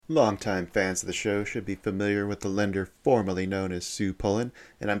Longtime fans of the show should be familiar with the lender formerly known as Sue Pullen,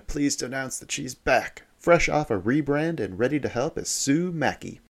 and I'm pleased to announce that she's back, fresh off a rebrand and ready to help as Sue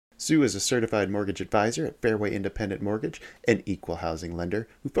Mackey. Sue is a certified mortgage advisor at Fairway Independent Mortgage, an equal housing lender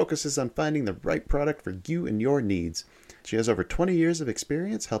who focuses on finding the right product for you and your needs. She has over 20 years of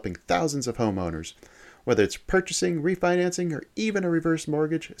experience helping thousands of homeowners. Whether it's purchasing, refinancing, or even a reverse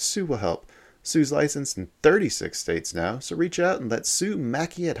mortgage, Sue will help. Sue's licensed in 36 states now, so reach out and let Sue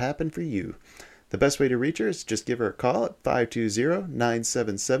Mackey it happen for you. The best way to reach her is just give her a call at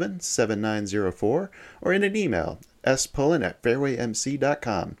 520-977-7904 or in an email,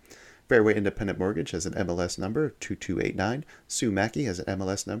 spullen@fairwaymc.com. Fairway Independent Mortgage has an MLS number of 2289. Sue Mackey has an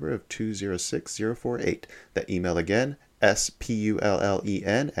MLS number of 206048. That email again,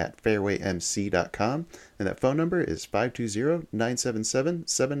 spullen@fairwaymc.com, and that phone number is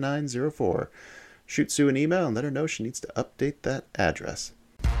 520-977-7904. Shoot Sue an email and let her know she needs to update that address.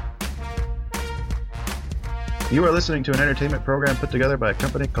 You are listening to an entertainment program put together by a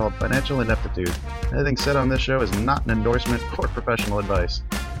company called Financial Ineptitude. Anything said on this show is not an endorsement or professional advice.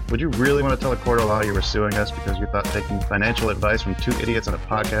 Would you really want to tell a court of law you were suing us because you thought taking financial advice from two idiots on a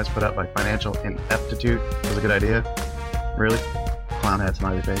podcast put out by Financial Ineptitude was a good idea? Really? Clown hat,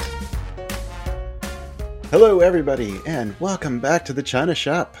 smiley face. Hello, everybody, and welcome back to the China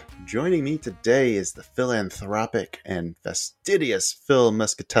Shop. Joining me today is the philanthropic and fastidious Phil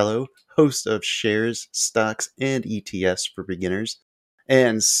Muscatello, host of Shares, Stocks, and ETFs for Beginners,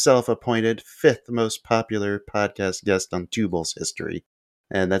 and self-appointed fifth most popular podcast guest on Tubal's history.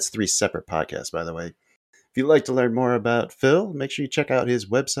 And that's 3 separate podcasts, by the way. If you'd like to learn more about Phil, make sure you check out his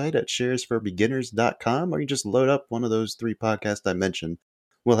website at sharesforbeginners.com, or you just load up one of those 3 podcasts I mentioned.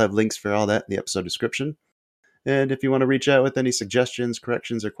 We'll have links for all that in the episode description. And if you want to reach out with any suggestions,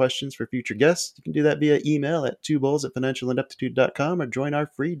 corrections, or questions for future guests, you can do that via email at twobulls@financialineptitude.com or join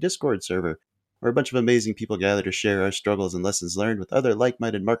our free Discord server, where a bunch of amazing people gather to share our struggles and lessons learned with other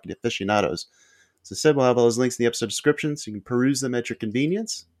like-minded market aficionados. So said, we'll have all those links in the episode description so you can peruse them at your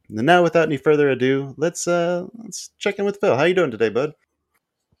convenience. And now, without any further ado, let's check in with Phil. How you doing today, bud?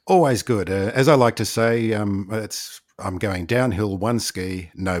 Always good. As I like to say, I'm going downhill, one ski,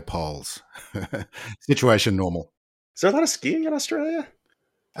 no poles. Situation normal. Is there a lot of skiing in Australia?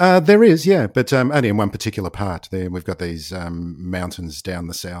 There is, yeah, but only in one particular part. There, we've got these mountains down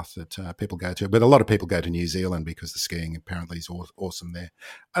the south that people go to. But a lot of people go to New Zealand because the skiing apparently is awesome there.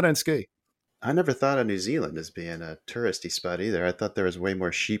 I don't ski. I never thought of New Zealand as being a touristy spot either. I thought there was way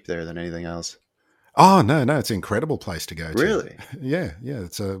more sheep there than anything else. Oh, no, it's an incredible place to go to. Really? Yeah.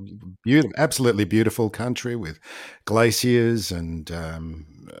 It's a beautiful, absolutely beautiful country with glaciers and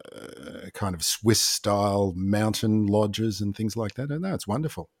kind of Swiss-style mountain lodges and things like that. No, it's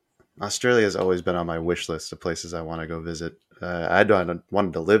wonderful. Australia has always been on my wish list of places I want to go visit. I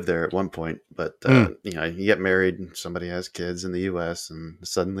wanted to live there at one point, but you get married and somebody has kids in the U.S. and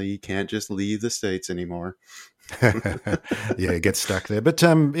suddenly you can't just leave the States anymore. Yeah, get stuck there. But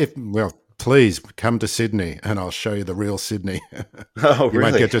please come to Sydney and I'll show you the real Sydney. Oh,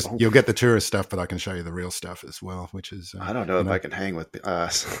 really? You'll get the tourist stuff, but I can show you the real stuff as well, which is... I don't know if I can hang with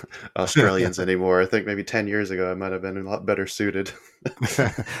Australians anymore. I think maybe 10 years ago I might have been a lot better suited.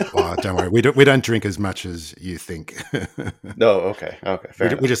 Oh, don't worry. We don't drink as much as you think. No, okay.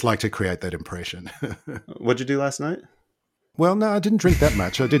 Fair we just like to create that impression. What'd you do last night? Well, no, I didn't drink that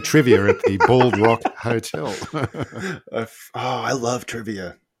much. I did trivia at the Bald Rock Hotel. I love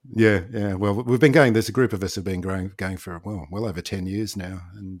trivia. Yeah. Well, we've been going. There's a group of us have been going for well over 10 years now,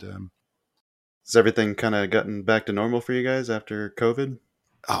 and has everything kind of gotten back to normal for you guys after COVID?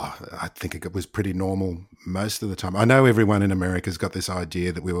 Oh, I think it was pretty normal most of the time. I know everyone in America's got this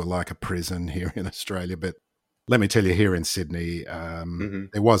idea that we were like a prison here in Australia, but let me tell you, here in Sydney, there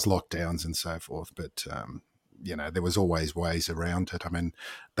was lockdowns and so forth, but there was always ways around it. I mean,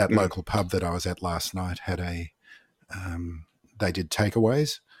 that local pub that I was at last night had they did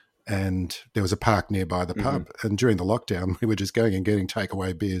takeaways. And there was a park nearby the pub. And during the lockdown, we were just going and getting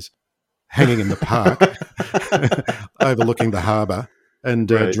takeaway beers, hanging in the park, overlooking the harbour and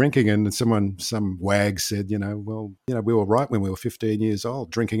drinking. And some wag said, we were right when we were 15 years old.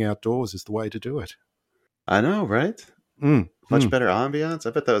 Drinking outdoors is the way to do it. I know, right? Much better ambiance.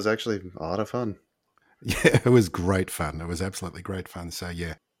 I bet that was actually a lot of fun. Yeah, it was great fun. It was absolutely great fun. So,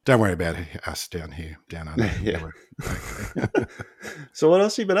 yeah. Don't worry about us down here, down under. Yeah. Okay. So what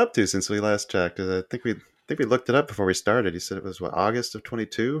else have you been up to since we last checked? I think we looked it up before we started. You said it was August of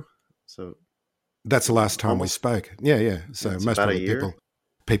 22. So that's the last time we spoke. Yeah. So most of the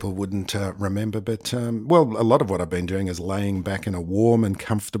people wouldn't remember, but a lot of what I've been doing is laying back in a warm and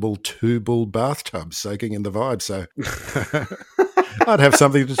comfortable Tubal bathtub, soaking in the vibe. So I'd have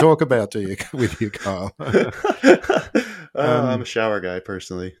something to talk about with you, Kyle. I'm a shower guy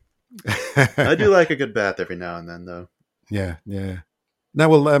personally. I do like a good bath every now and then, though. Yeah, yeah. No,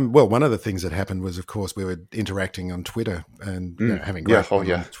 well, one of the things that happened was, of course, we were interacting on Twitter and having great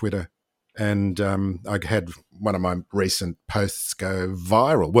fun on Twitter. And I had one of my recent posts go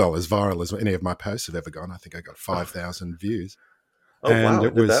viral. Well, as viral as any of my posts have ever gone. I think I got 5,000 views. Oh, and wow.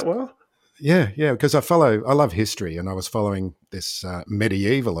 It did that well? Yeah, because I love history, and I was following this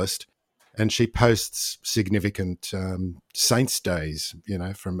medievalist, and she posts significant saints' days,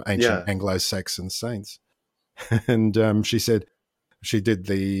 from ancient Anglo-Saxon saints. And she said she did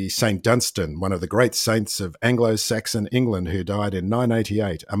the St. Dunstan, one of the great saints of Anglo-Saxon England, who died in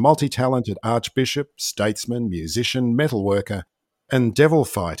 988, a multi-talented archbishop, statesman, musician, metalworker, and devil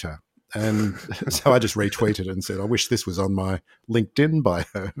fighter. And so I just retweeted it and said, I wish this was on my LinkedIn bio.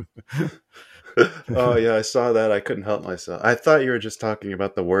 Oh, yeah, I saw that. I couldn't help myself. I thought you were just talking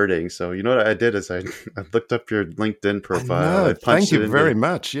about the wording. So you know what I did is I looked up your LinkedIn profile. Thank you very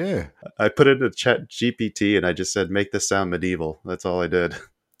much, yeah. I put it into Chat GPT and I just said, make this sound medieval. That's all I did.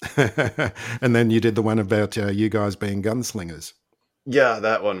 And then you did the one about you guys being gunslingers. Yeah,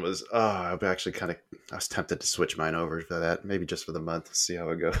 that one was, I was tempted to switch mine over for that, maybe just for the month, see how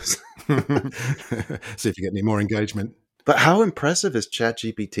it goes. See if you get any more engagement. But how impressive is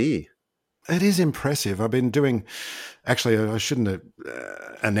ChatGPT? It is impressive. I've been doing, actually, I shouldn't have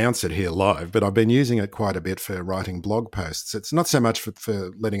announced it here live, but I've been using it quite a bit for writing blog posts. It's not so much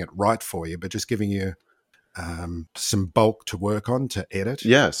for letting it write for you, but just giving you some bulk to work on, to edit.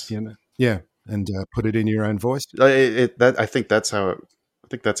 Yes. Yeah. And put it in your own voice. I think that's how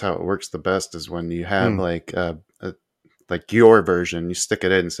it works the best, is when you have like your version, you stick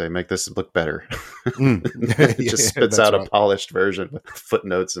it in and say, make this look better. It just spits out a polished version with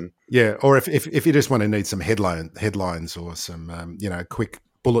footnotes and or if you just want to need some headlines or some quick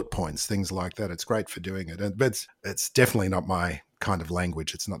bullet points, things like that, it's great for doing it. But it's definitely not my kind of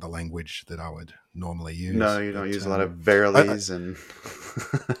language. It's not the language that I would normally use. No, you don't use a lot of verilies and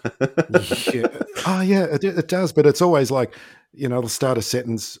it does, but it's always like, it'll start a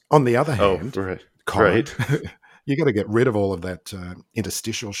sentence. On the other hand, right. You got to get rid of all of that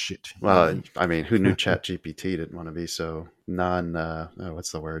interstitial shit. Well, I mean, who knew ChatGPT didn't want to be so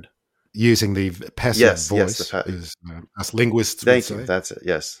what's the word? Using the passive voice, as us linguists would say. That's it.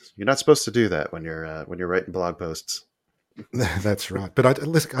 Yes, you're not supposed to do that when you're writing blog posts. That's right. But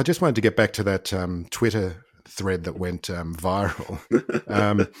I just wanted to get back to that Twitter thread that went viral.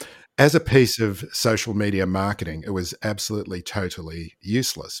 As a piece of social media marketing, it was absolutely, totally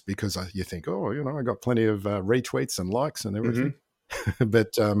useless, because you think, I got plenty of retweets and likes and everything. Mm-hmm.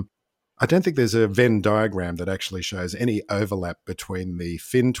 But I don't think there's a Venn diagram that actually shows any overlap between the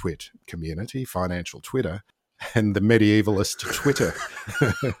FinTwit community, financial Twitter, and the medievalist Twitter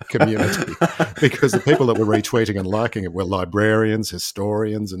community, because the people that were retweeting and liking it were librarians,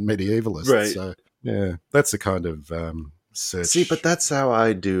 historians, and medievalists. Right. So, yeah, that's the kind of search. See, but that's how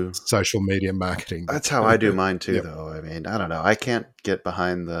I do social media marketing. That's how I do mine too, though. I mean, I don't know. I can't get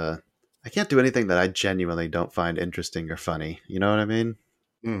behind I can't do anything that I genuinely don't find interesting or funny. You know what I mean?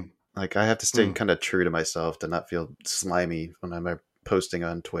 Mm. Like, I have to stay kind of true to myself to not feel slimy when I'm posting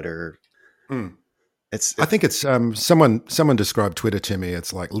on Twitter. Mm. I think it's someone described Twitter to me.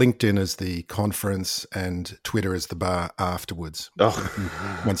 It's like LinkedIn is the conference and Twitter is the bar afterwards.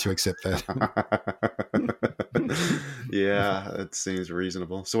 Oh, once you accept that. Yeah, it seems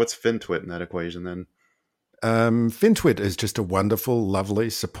reasonable. So what's FinTwit in that equation then? FinTwit is just a wonderful, lovely,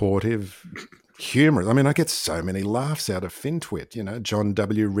 supportive, humorous. I mean, I get so many laughs out of FinTwit. John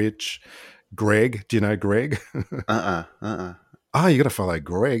W. Rich, Greg. Do you know Greg? Oh, you got to follow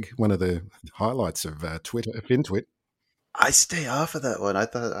Greg, one of the highlights of Twitter, FinTwit. I stay off of that one. I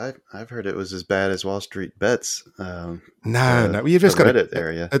thought I've heard it was as bad as Wall Street Bets. No, you've just got Reddit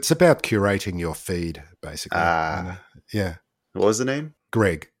area. It's about curating your feed, basically. Yeah. What was the name?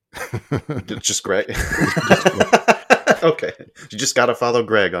 Greg. Just Greg. Okay, you just got to follow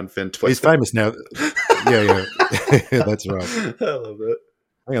Greg on FinTwit. He's famous now. Yeah, that's right. I love it.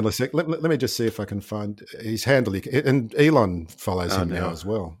 Hang on a sec. Let me just see if I can find his handle. And Elon follows him now as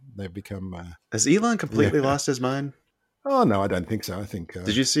well. They've become. Has Elon completely lost his mind? Oh, no, I don't think so. I think.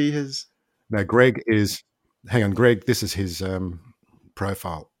 Did you see his? No, Greg is. Hang on, Greg. This is his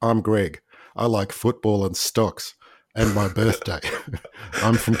profile. I'm Greg. I like football and stocks and my birthday.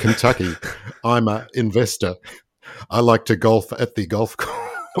 I'm from Kentucky. I'm an investor. I like to golf at the golf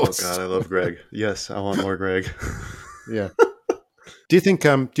course. Oh God, I love Greg. Yes, I want more Greg. Yeah. Do you think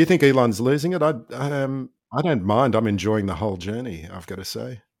Elon's losing it? I don't mind. I'm enjoying the whole journey, I've got to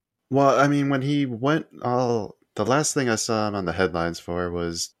say. Well, I mean, when he went all The last thing I saw him on the headlines for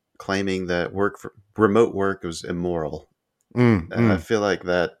was claiming that remote work was immoral. And I feel like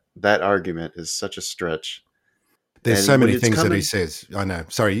that argument is such a stretch. There's And so when many it's things that he coming, says. I know.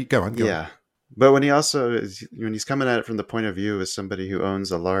 Sorry, go on. yeah. But when when he's coming at it from the point of view as somebody who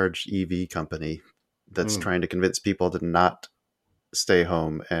owns a large EV company that's Mm. trying to convince people to not stay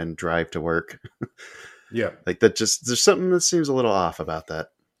home and drive to work, Yeah. like that, just there's something that seems a little off about that.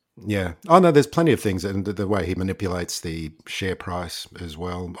 Yeah. Oh, no, there's plenty of things. And the way he manipulates the share price as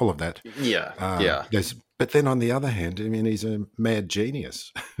well, all of that. Yeah, yeah. But then on the other hand, I mean, he's a mad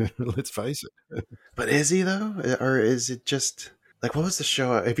genius. Let's face it. But is he though, or is it just like what was the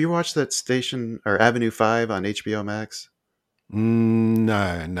show? Have you watched that station or Avenue 5 on HBO Max?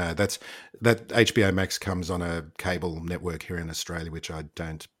 No. That HBO Max comes on a cable network here in Australia, which I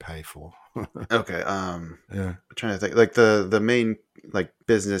don't pay for. Okay. Yeah. I'm trying to think. Like the main like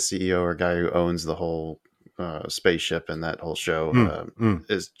business CEO or guy who owns the whole spaceship and that whole show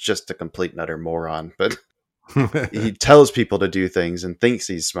is just a complete and utter moron. But he tells people to do things and thinks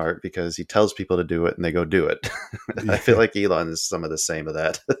he's smart because he tells people to do it and they go do it. I feel like Elon is some of the same of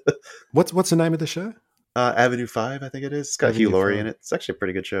that. What's the name of the show? Avenue 5, I think it is. It's got Hugh Avenue Laurie 5. in it. It's actually a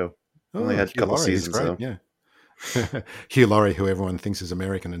pretty good show. Only Oh, had a Hugh couple Laurie, he's seasons great. though. Yeah. Hugh Laurie, who everyone thinks is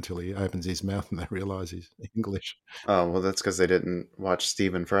American until he opens his mouth and they realize he's English. Oh well, that's because they didn't watch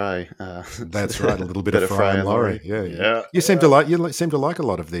Stephen Fry. That's right, a little bit Bit of Fry and Laurie. Yeah. Yeah. You seem to like a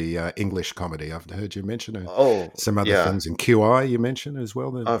lot of the English comedy. I've heard you mention some other things. And QI you mentioned as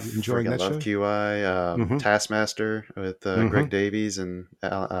well. I Enjoying that love show. QI, Taskmaster with Greg Davies and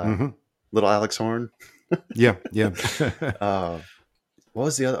little Alex Horn. Yeah. What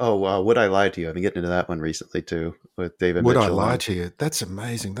was the other? Oh, Would I Lie to You? I've been getting into that one recently too with David Would Mitchell. I Lie to You? That's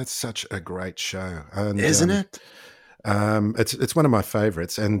amazing. That's such a great show. And, isn't it? It's one of my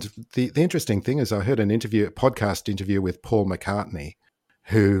favorites. And the interesting thing is I heard a podcast interview with Paul McCartney,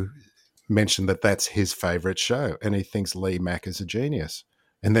 who mentioned that that's his favorite show. And he thinks Lee Mack is a genius.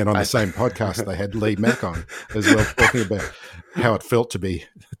 And then on the same podcast, they had Lee Mack on as well, talking about how it felt to be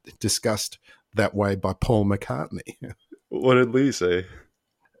discussed that way by Paul McCartney. What did Lee say?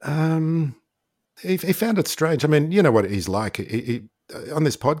 He found it strange. I mean, you know what he's like. On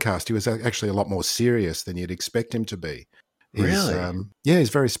this podcast, he was actually a lot more serious than you'd expect him to be. Really? He's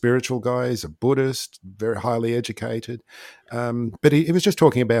a very spiritual guy. He's a Buddhist, very highly educated. But he was just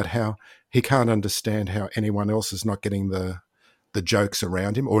talking about how he can't understand how anyone else is not getting the jokes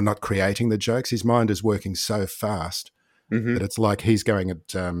around him or not creating the jokes. His mind is working so fast that it's like he's going at,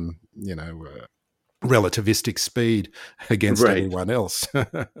 relativistic speed against everyone else.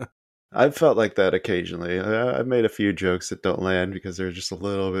 I've felt like that occasionally. I've made a few jokes that don't land because they're just a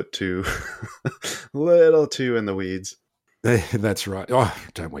little bit too, little too in the weeds. That's right. Oh,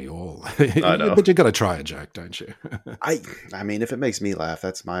 don't we all? I know. But you got to try a joke, don't you? I mean, if it makes me laugh,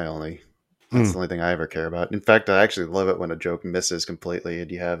 that's the only thing I ever care about. In fact, I actually love it when a joke misses completely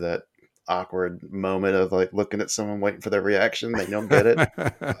and you have that awkward moment of like looking at someone waiting for their reaction. They don't get it.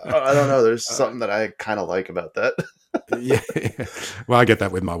 I don't know. There's something that I kind of like about that. Yeah. Well, I get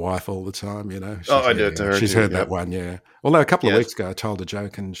that with my wife all the time, you know. I do it to her. She's heard that one, yeah. Although a couple of weeks ago I told a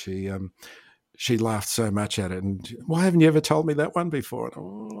joke and she laughed so much at it. And why haven't you ever told me that one before?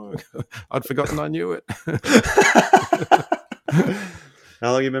 And, I'd forgotten I knew it.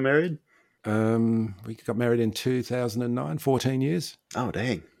 How long have you been married? We got married in 2009, 14 years. Oh,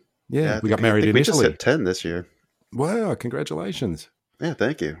 dang. Yeah, we got married in we Italy. We just hit 10 this year. Wow, congratulations. Yeah,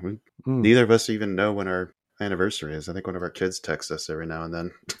 thank you. Neither of us even know when our anniversary is. I think one of our kids texts us every now and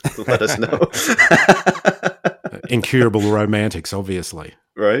then to let us know. Incurable romantics, obviously.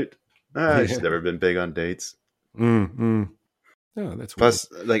 Right? I've just never been big on dates. Oh, that's plus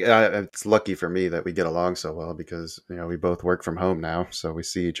weird. It's lucky for me that we get along so well because we both work from home now, so we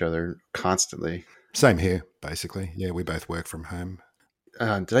see each other constantly. Same here, basically. Yeah, we both work from home.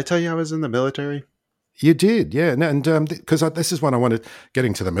 Did I tell you I was in the military? You did, yeah. And because this is when I wanted,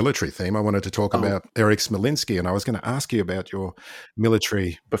 getting to the military theme, I wanted to talk about Eric Smolinski, and I was going to ask you about your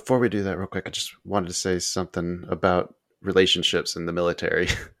military. Before we do that real quick, I just wanted to say something about relationships in the military.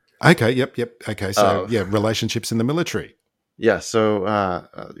 Okay, yep. Okay, so relationships in the military. Yeah, so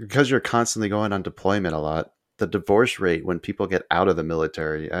because you're constantly going on deployment a lot, the divorce rate when people get out of the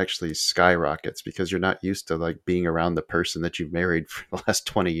military actually skyrockets because you're not used to like being around the person that you've married for the last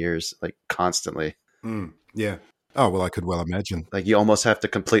 20 years, like constantly. Yeah. Oh, well, I could well imagine. Like you almost have to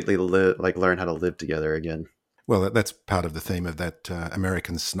completely learn how to live together again. Well, that's part of the theme of that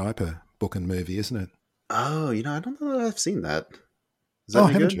American Sniper book and movie, isn't it? Oh, I don't know that I've seen that. Is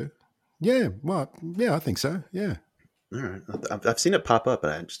that haven't you? Yeah. Well, yeah, I think so. Yeah. All right. I've seen it pop up,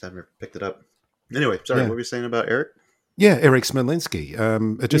 but I just never picked it up. Anyway, sorry, what Yeah. were you saying about Eric? Yeah, Eric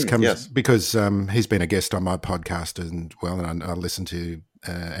Smolinski. It just comes Yes. because he's been a guest on my podcast, and I listened to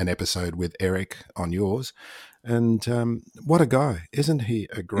an episode with Eric on yours, and what a guy! Isn't he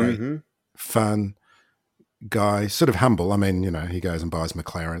a great, fun guy? Sort of humble. I mean, he goes and buys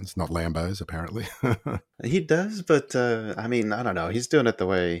McLarens, not Lambos, apparently. He does, but I mean, I don't know. He's doing it the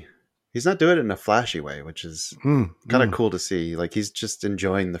way he's not doing it in a flashy way, which is kind of cool to see. Like he's just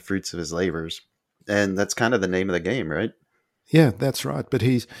enjoying the fruits of his labors, and that's kind of the name of the game, right? Yeah, that's right. But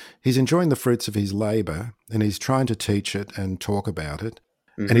he's enjoying the fruits of his labor, and he's trying to teach it and talk about it.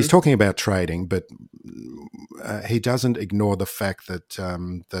 And he's talking about trading, but he doesn't ignore the fact that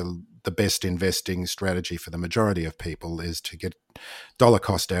the best investing strategy for the majority of people is to get dollar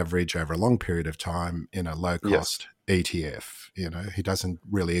cost average over a long period of time in a low cost ETF. He doesn't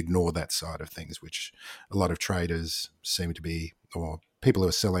really ignore that side of things, which a lot of traders seem to be, or people who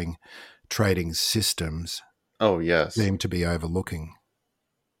are selling trading systems. Oh yes, seem to be overlooking.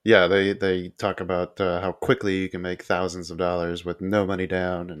 Yeah, they talk about how quickly you can make thousands of dollars with no money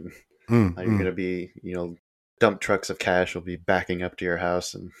down, and how you're going to be, dump trucks of cash will be backing up to your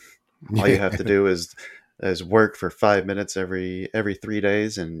house, and all you have to do is work for 5 minutes every 3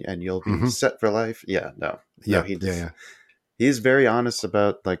 days, and you'll be set for life. He's very honest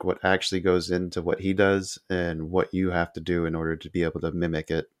about like what actually goes into what he does and what you have to do in order to be able to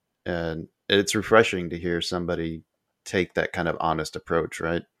mimic it. And it's refreshing to hear somebody take that kind of honest approach,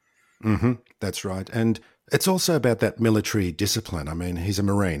 right? That's right. And it's also about that military discipline. I mean, he's a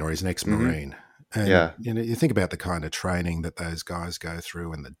Marine, or he's an ex-Marine. And you think about the kind of training that those guys go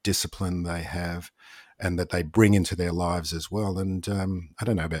through and the discipline they have and that they bring into their lives as well. And I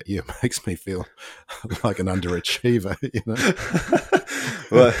don't know about you, it makes me feel like an underachiever,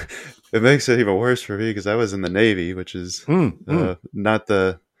 Well, it makes it even worse for me because I was in the Navy, which is not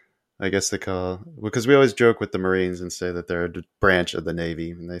the, I guess they call, because we always joke with the Marines and say that they're a branch of the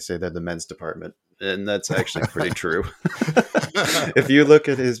Navy, and they say they're the men's department. And that's actually pretty true. If you look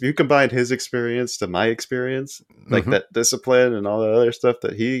at you combine his experience to my experience, like that discipline and all the other stuff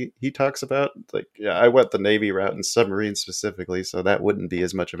that he talks about, like, yeah, I went the Navy route and submarines specifically, so that wouldn't be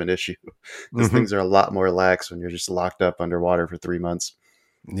as much of an issue because things are a lot more lax when you're just locked up underwater for 3 months.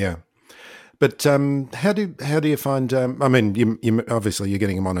 Yeah. But how do you find? I mean, you obviously you're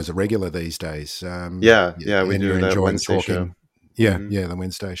getting him on as a regular these days. We do that Wednesday show. Yeah, the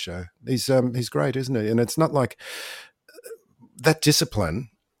Wednesday show. He's great, isn't he? And it's not like that discipline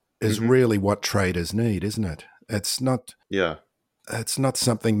is really what traders need, isn't it? It's not. Yeah. It's not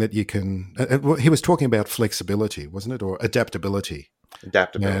something that you can. He was talking about flexibility, wasn't it, or adaptability?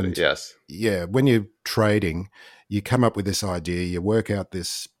 Adaptability, and, yes. Yeah, when you're trading, you come up with this idea, you work out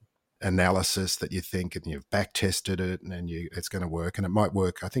this analysis that you think, and you've back tested it, and it's going to work, and it might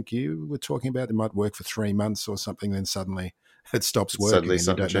work. I think you were talking about it might work for 3 months or something, then suddenly it stops working. Suddenly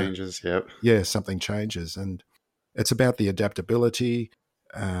something changes. Yep. Yeah, something changes, and it's about the adaptability.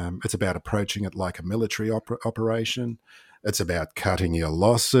 It's about approaching it like a military operation. It's about cutting your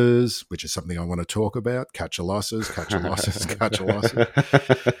losses, which is something I want to talk about. Cut your losses, cut your losses, cut your losses.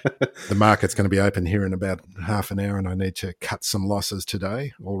 The market's going to be open here in about half an hour, and I need to cut some losses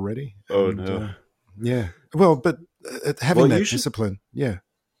today already. Oh, no. Yeah. Well, but having that discipline, yeah.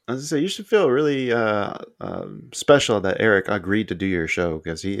 I was going to say, you should feel really special that Eric agreed to do your show,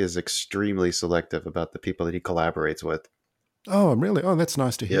 because he is extremely selective about the people that he collaborates with. Oh, really? Oh, that's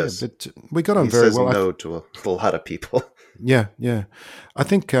nice to hear. Yes. But we got on very well. He says no to a lot of people. Yeah. I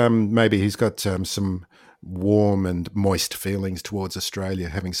think maybe he's got some warm and moist feelings towards Australia,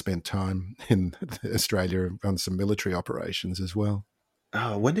 having spent time in Australia on some military operations as well.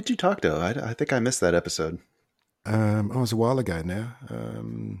 Oh, when did you talk to him? I think I missed that episode. It was a while ago now.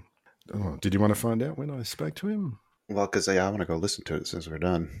 Did you want to find out when I spoke to him? Well, because I want to go listen to it since we're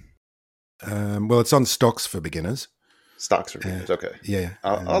done. Well, it's on Stocks for Beginners. Stocks for Beginners, okay. Yeah.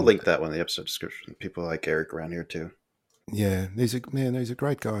 I'll link that one in the episode description. People like Eric around here too. Yeah, he's a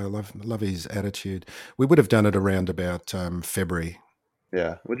great guy. I love his attitude. We would have done it around about February.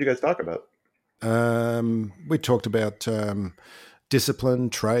 Yeah. What did you guys talk about? We talked about discipline,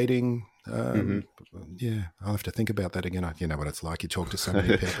 trading. Yeah, I'll have to think about that again. You know what it's like. You talk to so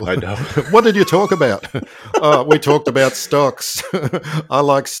many people. I know. What did you talk about? Oh, we talked about stocks. I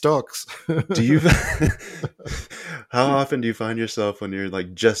like stocks. Do you? How often do you find yourself when you're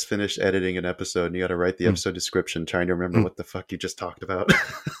like just finished editing an episode and you got to write the episode description, trying to remember what the fuck you just talked about?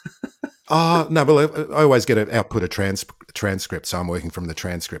 No, well, I always get an output a transcript, so I'm working from the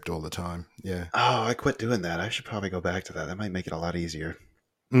transcript all the time. Yeah. Oh, I quit doing that. I should probably go back to that. That might make it a lot easier.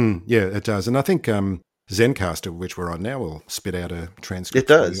 Yeah, it does. And I think Zencaster, which we're on now, will spit out a transcript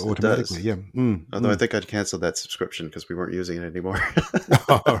It for does. you automatically. It does. Yeah. Although I think I'd canceled that subscription because we weren't using it anymore.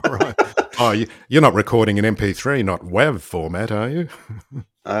 Oh, right. Oh, you're not recording in MP3, not WAV format, are you?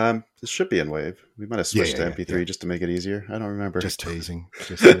 It should be in WAV. We might have switched to MP3 just to make it easier. I don't remember. Just teasing.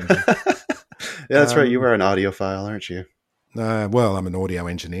 Yeah, that's right. You are an audiophile, aren't you? Well, I'm an audio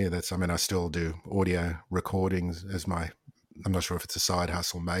engineer. I still do audio recordings as I'm not sure if it's a side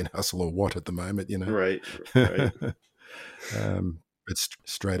hustle, main hustle, or what at the moment, Right. But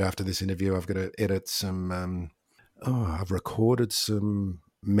straight after this interview, I've got to edit some. I've recorded some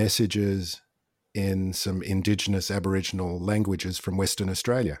messages in some Indigenous Aboriginal languages from Western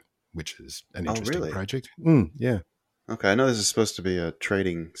Australia, which is an interesting project. Yeah. Okay, I know this is supposed to be a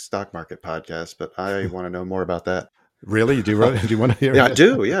trading stock market podcast, but I want to know more about that. Really? Do you want to hear? Yeah, I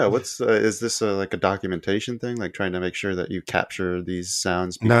do. Yeah. Is this like a documentation thing, like trying to make sure that you capture these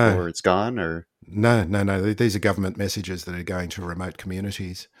sounds before it's gone, or? No. These are government messages that are going to remote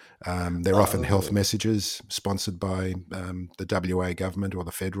communities. They're often health messages sponsored by the WA government or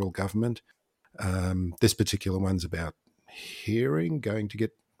the federal government. This particular one's about going to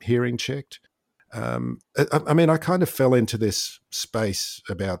get hearing checked. I kind of fell into this space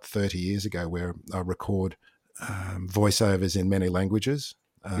about 30 years ago where I record voiceovers in many languages.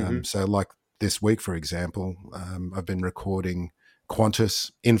 So like this week, for example, I've been recording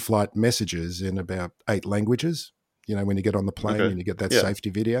Qantas in-flight messages in about 8 languages. When you get on the plane and you get that safety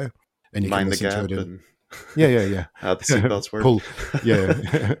video and you Mind can listen the gap to it. and Yeah. how the seatbelts work.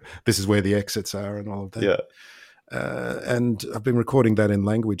 This is where the exits are and all of that. Yeah. And I've been recording that in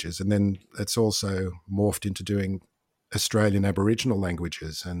languages, and then it's also morphed into doing Australian Aboriginal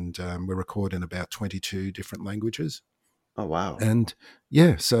languages, and we record in about 22 different languages. Oh, wow. And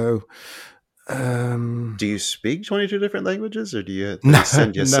so... do you speak 22 different languages, or do you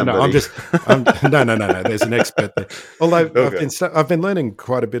send you somebody? No. There's an expert there. Although I've been learning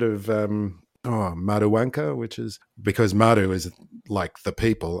quite a bit of Maruwanka, which is because Maru is like the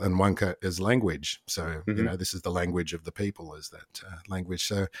people and Wanka is language. So, this is the language of the people, is that language.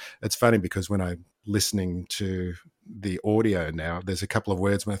 So it's funny because when I'm listening to the audio now, there's a couple of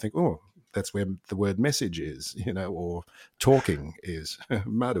words when I think, that's where the word message is, or talking is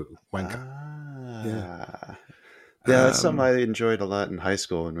Maru Wanka. Yeah, that's something I enjoyed a lot in high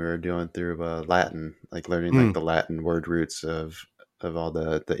school when we were going through Latin, like learning like the Latin word roots of all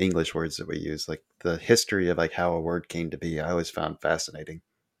the English words that we use, like the history of like how a word came to be. I always found fascinating.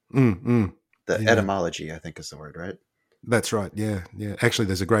 The etymology, I think, is the word, right? That's right. Yeah. Actually,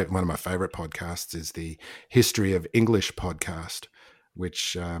 there's one of my favorite podcasts is the History of English podcast,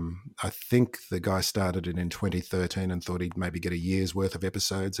 which I think the guy started it in 2013 and thought he'd maybe get a year's worth of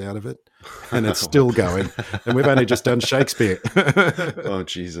episodes out of it. And it's still going. And we've only just done Shakespeare. Oh,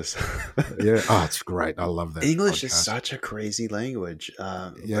 Jesus. Yeah. Oh, it's great. I love that. English podcast. is such a crazy language.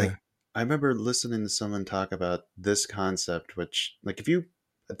 Like, I remember listening to someone talk about this concept, which, like, if you,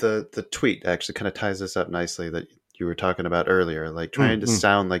 the tweet actually kind of ties this up nicely that you were talking about earlier, like trying to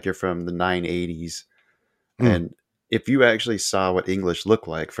sound like you're from the 980s. And if you actually saw what English looked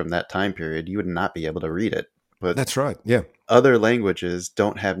like from that time period, you would not be able to read it. But that's right. Yeah. Other languages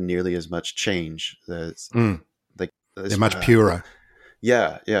don't have nearly as much change. They're much purer.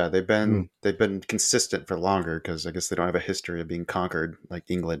 Yeah. They've been consistent for longer because I guess they don't have a history of being conquered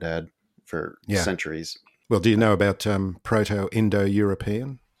like England had for centuries. Well, do you know about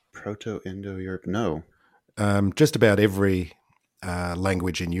Proto-Indo-European? Proto-Indo-Europe? No. Just about every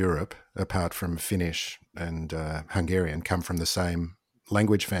language in Europe, apart from Finnish and Hungarian, come from the same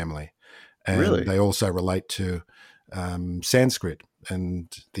language family. And really? They also relate to Sanskrit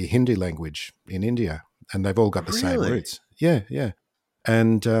and the Hindi language in India. And they've all got the same roots. Yeah.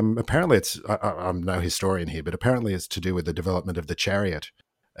 And apparently I'm no historian here, but apparently it's to do with the development of the chariot.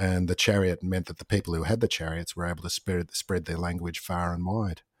 And the chariot meant that the people who had the chariots were able to spread their language far and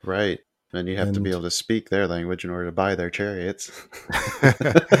wide. Right. And you have to be able to speak their language in order to buy their chariots.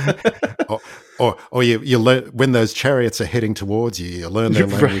 or you learn when those chariots are heading towards you, you learn their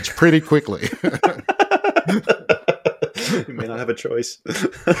language pretty quickly. You may not have a choice.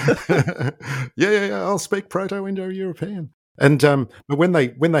 Yeah. I'll speak Proto-Indo-European. And but when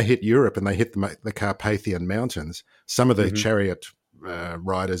they hit Europe and they hit the Carpathian Mountains, some of the chariot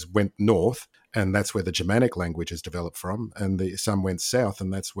riders went north, and that's where the Germanic languages developed from, and some went south,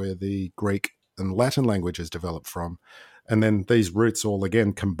 and that's where the Greek and Latin languages developed from. And then these roots all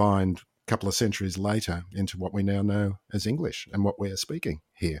again combined a couple of centuries later into what we now know as English and what we're speaking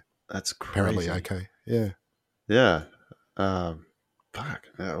here. That's crazy. Apparently, okay. Yeah. Fuck.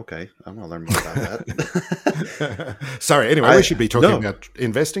 Yeah, okay. I'm going to learn more about that. Sorry. Anyway, we should be talking about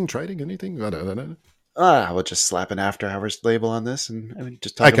investing, trading, anything. I don't know. We'll just slap an after hours label on this and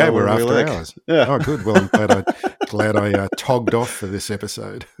just talk Okay, about we're whatever we after like. hours. Yeah. Oh, good. Well, I'm glad I togged off for this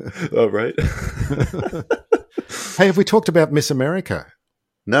episode. Oh, right. Hey, have we talked about Miss America?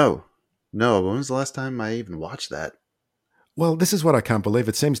 No. When was the last time I even watched that? Well, this is what I can't believe.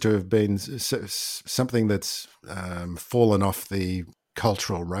 It seems to have been something that's fallen off the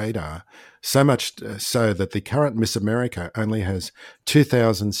cultural radar, so much so that the current Miss America only has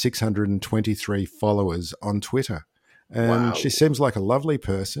 2,623 followers on Twitter. And Wow. she seems like a lovely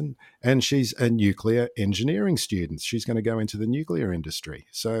person, and she's a nuclear engineering student. She's going to go into the nuclear industry.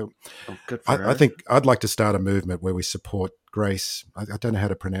 So Good for her. I think I'd like to start a movement where we support Grace. I don't know how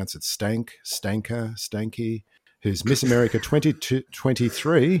to pronounce it. Stanky, who's Miss America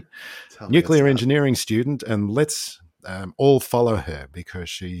 2023, nuclear engineering student. And let's all follow her because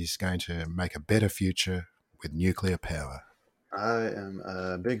she's going to make a better future with nuclear power. I am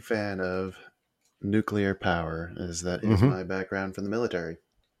a big fan of nuclear power, as that is my background from the military.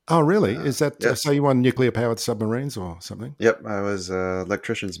 Oh, really? Is that yes. so? You won nuclear-powered submarines or something? Yep, I was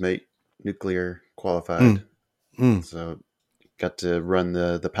electrician's mate, nuclear qualified. So got to run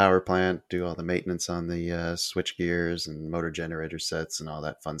the power plant, do all the maintenance on the switch gears and motor generator sets and all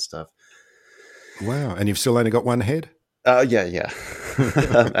that fun stuff. Wow! And you've still only got one head? Yeah.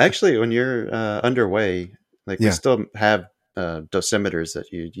 Actually, when you're underway, like we still have dosimeters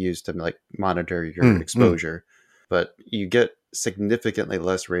that you use to like monitor your exposure, but you get significantly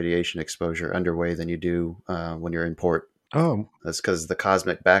less radiation exposure underway than you do when you're in port. Oh, that's because the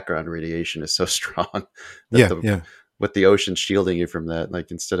cosmic background radiation is so strong that with the ocean shielding you from that, like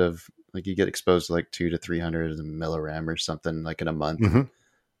instead of like you get exposed to like 200 to 300 milliram or something like in a month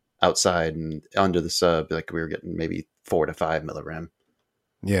outside, and under the sub, like we were getting maybe 4 to 5 milliram.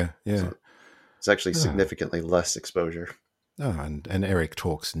 So it's actually significantly less exposure. Oh, and Eric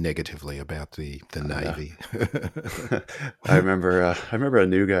talks negatively about the Navy. I remember a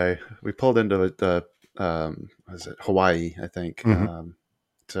new guy. We pulled into was it Hawaii, I think, for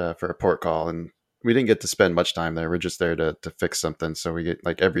a port call, and we didn't get to spend much time there. We're just there to fix something. So we get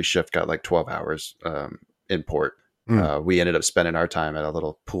like every shift got like 12 hours in port. We ended up spending our time at a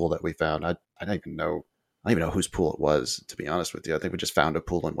little pool that we found. I don't even know whose pool it was, to be honest with you. I think we just found a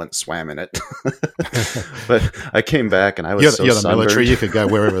pool and went and swam in it. But I came back and I was you're the sunburned. Military. You could go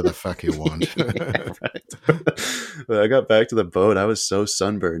wherever the fuck you want. Right. But I got back to the boat. I was so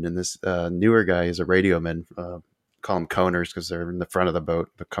sunburned. And this newer guy is a radioman. Call them coners because they're in the front of the boat,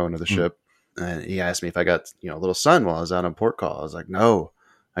 the cone of the ship. And he asked me if I got a little sun while I was out on port call. I was like, no.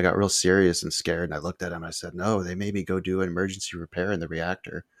 I got real serious and scared. And I looked at him. I said, no, they made me go do an emergency repair in the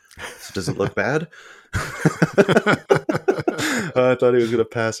reactor. So does it look bad? I thought he was going to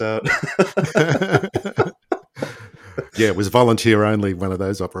pass out. Yeah, it was volunteer only, one of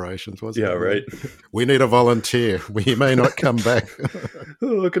those operations, wasn't it? Yeah, right. We need a volunteer. We may not come back. Oh,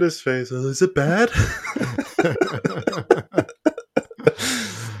 look at his face. Oh, is it bad?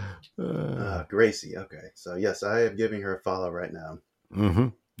 Gracie. Okay. So, yes, I am giving her a follow right now.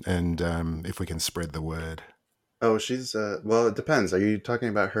 And if we can spread the word. Oh, she's, well, it depends. Are you talking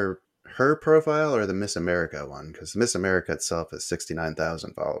about her profile or the Miss America one? Because Miss America itself is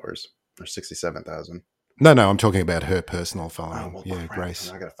 69,000 followers or 67,000. No, I'm talking about her personal following. Oh, well, yeah, crap.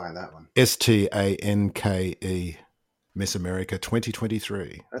 Grace. I got to find that one. STANKE, Miss America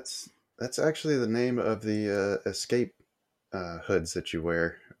 2023. That's actually the name of the escape hoods that you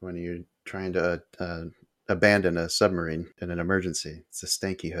wear when you're trying to abandon a submarine in an emergency. It's a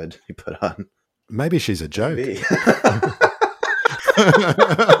stanky hood you put on. Maybe she's a joke.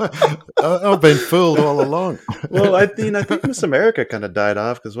 I've been fooled all along. Well, I think Miss America kind of died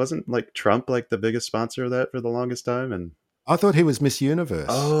off because wasn't like Trump like the biggest sponsor of that for the longest time? And I thought he was Miss Universe.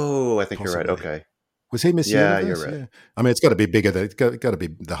 Oh, I think you're right. Okay. Was he Miss Universe? Yeah, you're right. Yeah. I mean, it's got to be bigger. It's got to be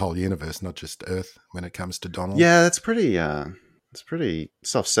the whole universe, not just Earth when it comes to Donald. Yeah, that's pretty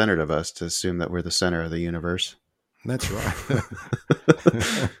self-centered of us to assume that we're the center of the universe. That's right.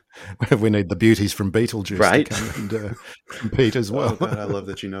 We need the beauties from Beetlejuice to come and compete as well. Oh, God, I love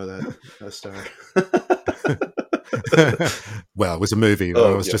that you know that star. Well, it was a movie.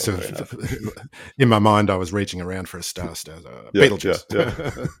 I was just in my mind. I was reaching around for a star.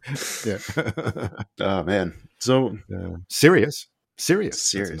 Beetlejuice. Yeah. Oh man. So Sirius.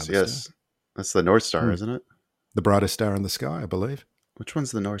 Yes, that's the North Star, isn't it? The brightest star in the sky, I believe. Which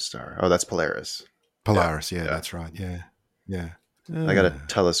one's the North Star? Oh, that's Polaris. Polaris. Yeah, that's right. Yeah. I got a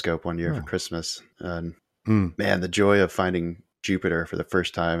telescope one year for Christmas, and man, the joy of finding Jupiter for the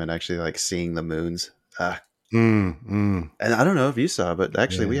first time and actually like seeing the moons. And I don't know if you saw, but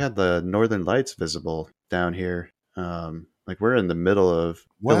actually we had the Northern Lights visible down here. Like we're in the middle of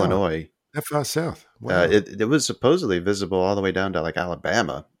Illinois, That far south. Wow. It was supposedly visible all the way down to like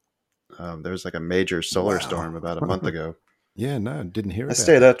Alabama. There was like a major solar storm about a month ago. Yeah, no, didn't hear I about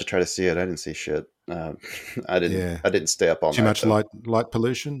stayed that. up to try to see it. I didn't see shit. I didn't. Yeah. I didn't stay up all Too night. much Though. light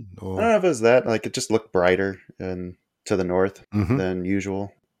pollution, or I don't know if it was that. Like it just looked brighter and to the north mm-hmm. than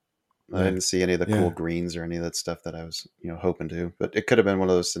usual. I Yeah. didn't see any of the cool greens or any of that stuff that I was, hoping to. But it could have been one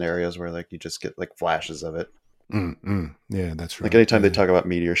of those scenarios where like you just get like flashes of it. Yeah, that's right. Like anytime they talk about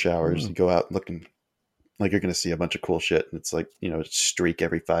meteor showers, you go out looking like you're going to see a bunch of cool shit, and it's like a streak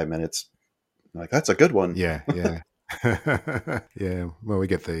every 5 minutes. Like that's a good one. Yeah. Yeah. Well, we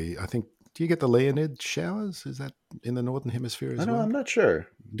get I think. Do you get the Leonid showers? Is that in the northern hemisphere as well? I'm not sure.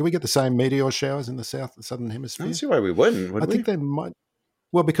 Do we get the same meteor showers in the southern hemisphere? I don't see why we wouldn't. Would I think they might.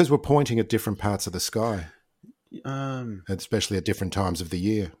 Well, because we're pointing at different parts of the sky, especially at different times of the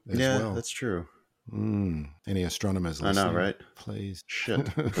year as well. Yeah, that's true. Any astronomers listening? I know, right? Please. Shit.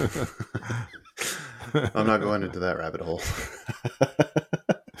 I'm not going into that rabbit hole.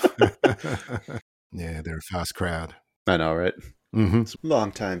 Yeah, they're a fast crowd. I know, right? Mm-hmm.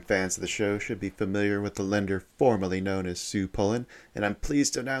 Longtime fans of the show should be familiar with the lender formerly known as Sue Pullen, and I'm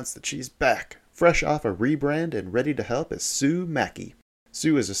pleased to announce that she's back, fresh off a rebrand and ready to help as Sue Mackey.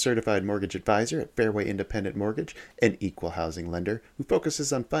 Sue is a certified mortgage advisor at Fairway Independent Mortgage, an equal housing lender who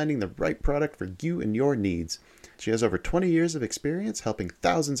focuses on finding the right product for you and your needs. She has over 20 years of experience helping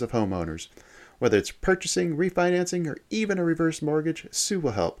thousands of homeowners. Whether it's purchasing, refinancing, or even a reverse mortgage, Sue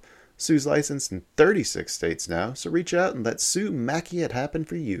will help. Sue's licensed in 36 states now, so reach out and let Sue Mackey it happen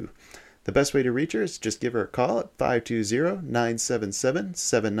for you. The best way to reach her is to just give her a call at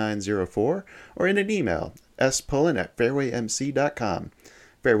 520-977-7904 or in an email, spullen@fairwaymc.com.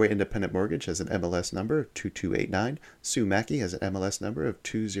 Fairway Independent Mortgage has an MLS number of 2289. Sue Mackey has an MLS number of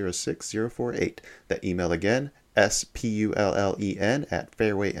 206048. That email again,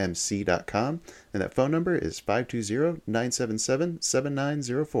 spullen@fairwaymc.com, and that phone number is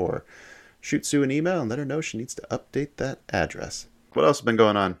 520-977-7904. Shoot Sue an email and let her know she needs to update that address. What else has been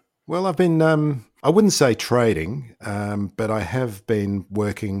going on? Well, I've been, I wouldn't say trading, but I have been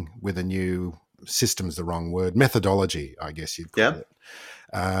working with a new, system's the wrong word, methodology, I guess you'd call it.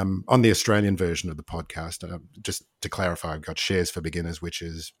 On the Australian version of the podcast, just to clarify, I've got Shares for Beginners, which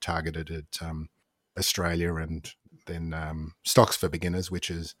is targeted at Australia, and then Stocks for Beginners, which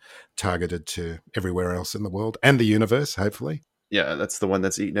is targeted to everywhere else in the world and the universe, hopefully. Yeah, that's the one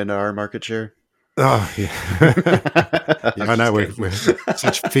that's eaten into our market share. Oh, yeah. I know we're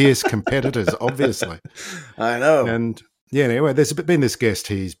such fierce competitors, obviously. I know. And yeah, anyway, there's been this guest.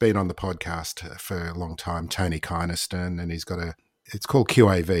 He's been on the podcast for a long time, Tony Kynaston, and he's got it's called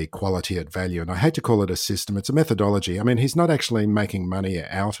QAV, Quality at Value. And I hate to call it a system. It's a methodology. I mean, he's not actually making money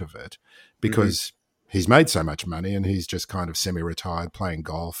out of it because he's made so much money and he's just kind of semi-retired playing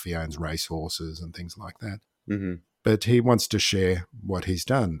golf. He owns racehorses and things like that. But he wants to share what he's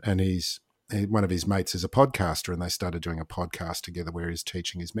done. And one of his mates is a podcaster, and they started doing a podcast together where he's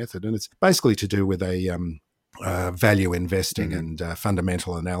teaching his method. And it's basically to do with a value investing and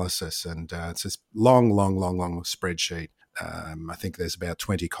fundamental analysis. And it's this long spreadsheet. I think there's about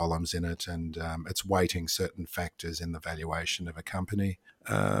 20 columns in it, and it's weighting certain factors in the valuation of a company.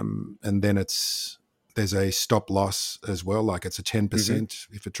 And then there's a stop loss as well, like it's a 10%.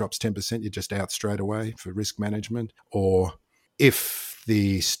 If it drops 10%, you're just out straight away for risk management. Or if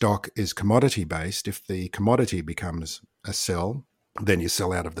the stock is commodity based, if the commodity becomes a sell, then you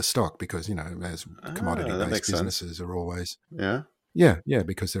sell out of the stock because, as commodity based businesses are always. Yeah,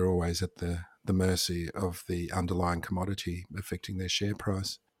 because they're always at the mercy of the underlying commodity affecting their share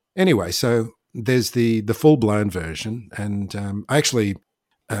price. Anyway, so there's the full-blown version, and actually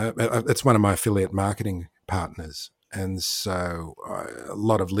it's one of my affiliate marketing partners. And so a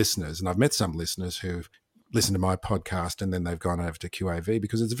lot of listeners, and I've met some listeners who've listened to my podcast and then they've gone over to QAV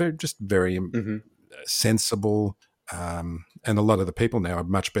because it's very sensible. And a lot of the people now are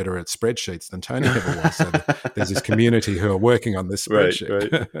much better at spreadsheets than Tony ever was. So there's this community who are working on this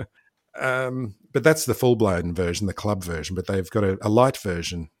spreadsheet. Right. But that's the full-blown version, the club version, but they've got a light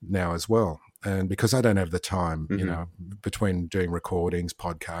version now as well. And because I don't have the time, between doing recordings,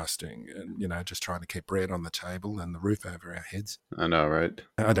 podcasting, and, just trying to keep bread on the table and the roof over our heads. I know, right?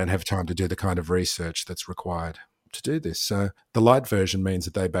 I don't have time to do the kind of research that's required to do this. So the light version means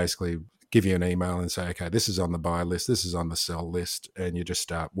that they basically give you an email and say, okay, this is on the buy list, this is on the sell list, and you just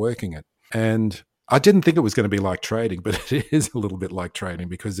start working it. And I didn't think it was going to be like trading, but it is a little bit like trading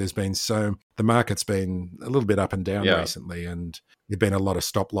because the market's been a little bit up and down recently, and there've been a lot of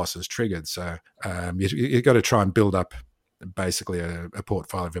stop losses triggered. So you've got to try and build up basically a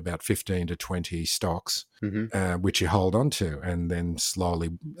portfolio of about 15 to 20 stocks, Mm-hmm. which you hold on to, and then slowly,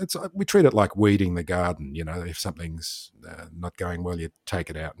 we treat it like weeding the garden. If something's not going well, you take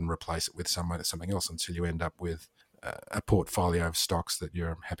it out and replace it with something else until you end up with a portfolio of stocks that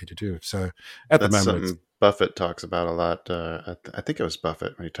you're happy to do. So at the That's moment, something Buffett talks about a lot. I think it was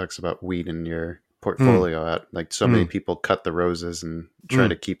Buffett when he talks about weeding your mm, portfolio out. Like so many mm, people cut the roses and try mm,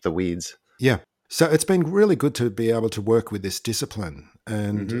 to keep the weeds. yeah. So it's been really good to be able to work with this discipline.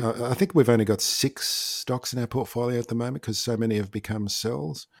 And Mm-hmm. I think we've only got 6 stocks in our portfolio at the moment because so many have become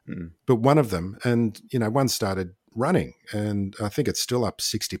sells. Mm. But one of them, and one started running, and I think it's still up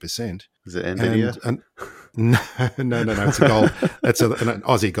 60%. Is it And, Nvidia? and no, it's a gold. It's an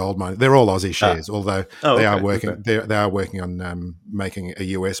Aussie gold mine. They're all Aussie Ah. shares, although Oh, they are okay. working. Okay. They are working on making a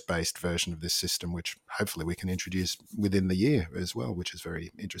US based version of this system, which hopefully we can introduce within the year as well, which is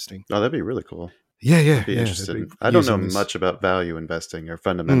very interesting. Oh, that'd be really cool. Yeah. I'd be They'd interested be in. I don't know using this. much about value investing or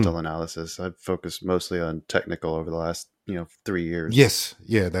fundamental analysis. I've focused mostly on technical over the last 3 years. Yes,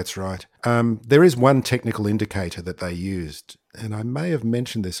 yeah, that's right. There is one technical indicator that they used, and I may have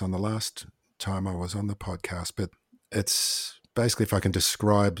mentioned this on the last time I was on the podcast, but it's basically, if I can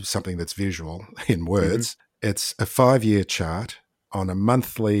describe something that's visual in Mm-hmm. words, it's a 5-year chart on a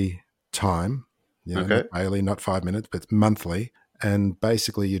monthly time, Okay. not daily, not 5 minutes, but monthly. And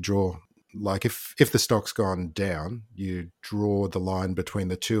basically you draw, like if the stock's gone down, you draw the line between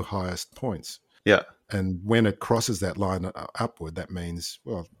the 2 highest points. Yeah. And when it crosses that line upward, that means,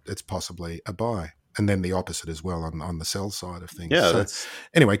 well, it's possibly a buy. And then the opposite as well on the sell side of things. Yeah. So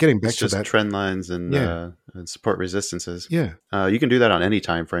anyway, getting It's back to just that. trend lines and Yeah. support resistances. Yeah. You can do that on any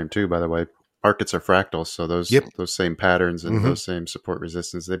time frame too. By the way, markets are fractals, so those Yep. same patterns and those same support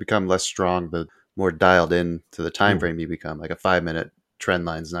resistance, they become less strong the more dialed in to the time Ooh. frame you become. Like a 5-minute trend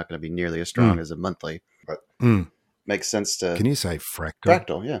line is not going to be nearly as strong Mm. as a monthly, but Mm. makes sense to Can you say fractal?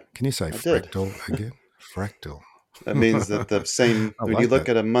 fractal. Yeah, Can you say I did. fractal again? Fractal. That means that the same I when you like look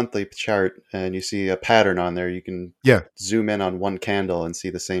that. at a monthly chart and you see a pattern on there, you can Yeah. zoom in on one candle and see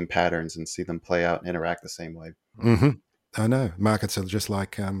the same patterns and see them play out and interact the same way. Mm-hmm. I know. Markets are just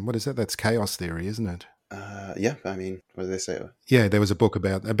like, what is that? That's chaos theory, isn't it? Yeah, I mean, what do they say? Yeah, there was a book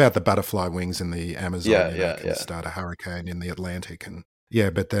about the butterfly wings in the Amazon. Can start a hurricane in the Atlantic, and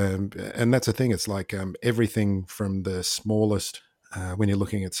but and that's the thing. It's like everything from the smallest, when you're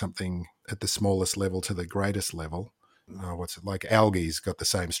looking at something at the smallest level to the greatest level. What's it like? Algae's got the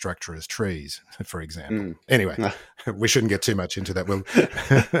same structure as trees, for example. Mm. Anyway, we shouldn't get too much into that. Well,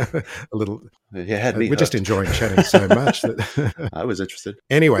 a little. You had me We're just hooked. enjoying chatting so much that I was interested.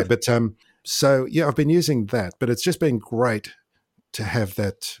 anyway. But so yeah, I've been using that, but it's just been great to have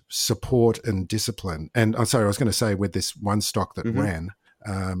that support and discipline. And I'm sorry, I was going to say with this one stock that ran,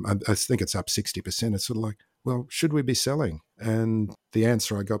 I think it's up 60%. It's sort of like, well, should we be selling? And the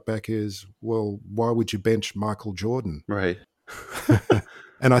answer I got back is, well, why would you bench Michael Jordan? Right.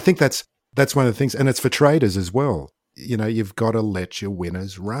 And I think that's one of the things, and it's for traders as well. You've got to let your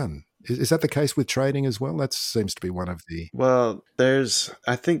winners run. Is that the case with trading as well? That seems to be one of the... Well,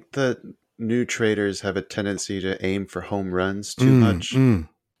 I think that new traders have a tendency to aim for home runs too much. And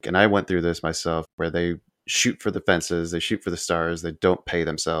I went through this myself where they shoot for the fences, they shoot for the stars, they don't pay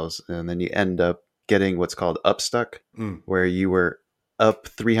themselves. And then you end up getting what's called upstuck, where you were up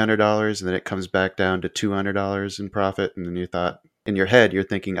 $300 and then it comes back down to $200 in profit. And then you thought, in your head, you're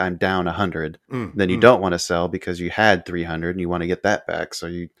thinking, I'm down 100. Then you don't want to sell because you had 300 and you want to get that back. So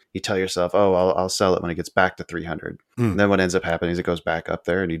you tell yourself, oh, I'll sell it when it gets back to 300. And then what ends up happening is it goes back up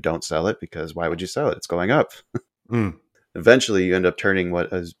there and you don't sell it because why would you sell it? It's going up. Eventually, you end up turning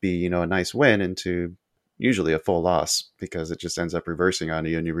what is a nice win into usually a full loss because it just ends up reversing on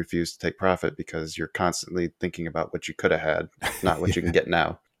you and you refuse to take profit because you're constantly thinking about what you could have had, not what you can get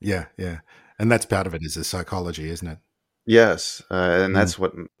now. Yeah. And that's part of it, is the psychology, isn't it? Yes, and that's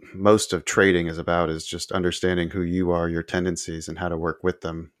what most of trading is about, is just understanding who you are, your tendencies, and how to work with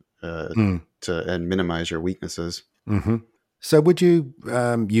them and minimize your weaknesses. Mm-hmm. So would you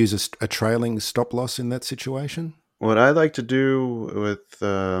use a trailing stop loss in that situation? What I like to do with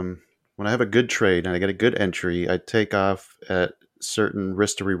when I have a good trade and I get a good entry, I take off at certain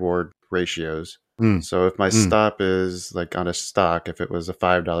risk to reward ratios. So if my stop is like on a stock, if it was a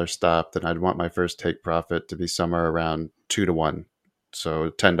 $5 stop, then I'd want my first take profit to be somewhere around 2 to 1.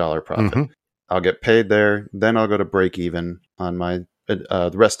 So $10 profit. I'll get paid there. Then I'll go to break even on my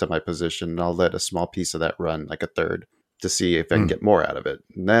the rest of my position. And I'll let a small piece of that run, like a third, to see if I can get more out of it.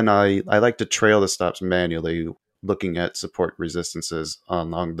 And then I like to trail the stops manually, looking at support resistances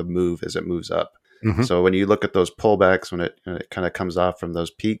along the move as it moves up. So when you look at those pullbacks, when it kind of comes off from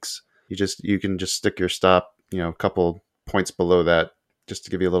those peaks, you can just stick your stop, a couple points below that, just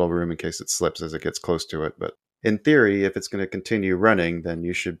to give you a little room in case it slips as it gets close to it. But in theory, if it's going to continue running, then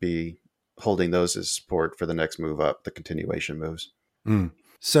you should be holding those as support for the next move up, the continuation moves.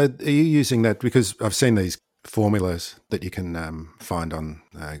 So are you using that? Because I've seen these formulas that you can find on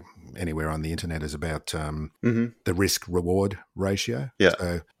anywhere on the internet is about the risk reward ratio. Yeah.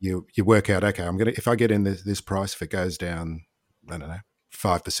 So you work out, okay, if I get in this price, if it goes down, I don't know,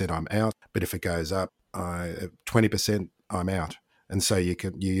 5%, I'm out. But if it goes up 20%, I'm out. And so you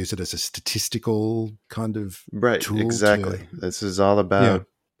use it as a statistical kind of tool. Exactly. This is all about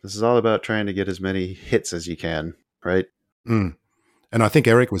trying to get as many hits as you can, right? And I think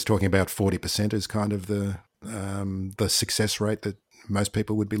Eric was talking about 40% as kind of the success rate that most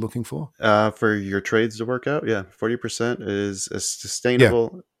people would be looking for. For your trades to work out, 40% is a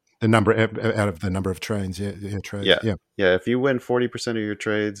sustainable. Yeah. The number out of the number of trades, trades. Yeah. If you win 40% of your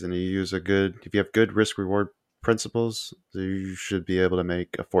trades and you use if you have good risk reward principles, you should be able to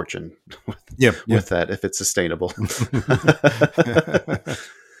make a fortune with that if it's sustainable.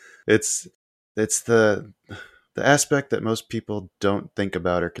 It's the aspect that most people don't think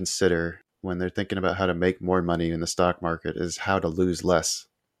about or consider when they're thinking about how to make more money in the stock market is how to lose less.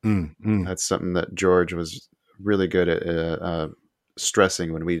 That's something that George was really good at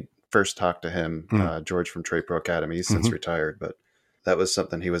stressing when we first talked to him. George from Trade Pro Academy, he's since retired, but that was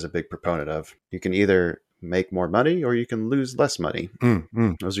something he was a big proponent of. You can either make more money or you can lose less money.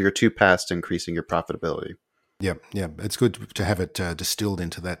 Those are your two paths to increasing your profitability. Yeah. It's good to have it distilled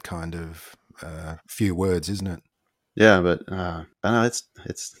into that kind of few words, isn't it? Yeah, but I know it's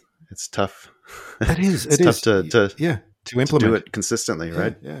tough. It is. It's tough to implement, to do it consistently,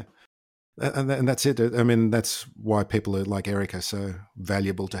 right? Yeah. And that's it. I mean, that's why people like Eric are so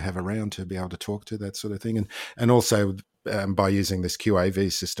valuable to have around, to be able to talk to that sort of thing. And also by using this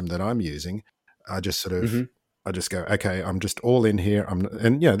QAV system that I'm using, I just sort of, I just go, okay, I'm just all in here.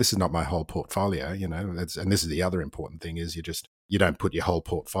 This is not my whole portfolio, and this is the other important thing is you don't put your whole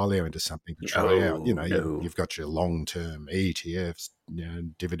portfolio into something to try out. You've got your long-term ETFs,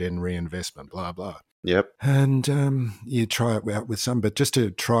 dividend reinvestment, blah, blah. Yep. And you try it out with some, but just to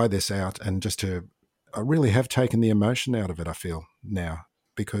try this out and I really have taken the emotion out of it, I feel now,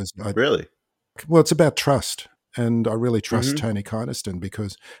 because Really? Well, it's about trust. And I really trust Tony Kynaston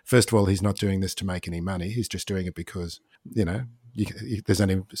because, first of all, he's not doing this to make any money. He's just doing it because, there's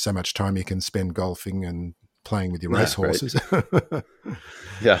only so much time you can spend golfing and playing with your racehorses. Right.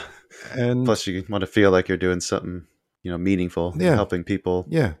 Yeah. And plus you want to feel like you're doing something, meaningful, helping people.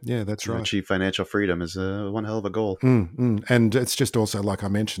 Yeah, that's right. Achieve financial freedom is one hell of a goal. And it's just also, like I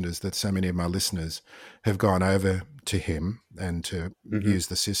mentioned, is that so many of my listeners have gone over to him and to use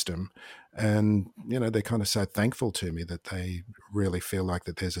the system. And, they're kind of so thankful to me that they really feel like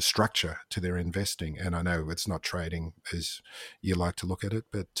that there's a structure to their investing. And I know it's not trading as you like to look at it,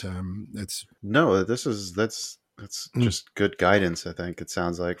 but it's... No, that's just good guidance, I think. It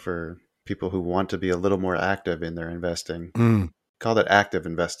sounds like for people who want to be a little more active in their investing. Call that active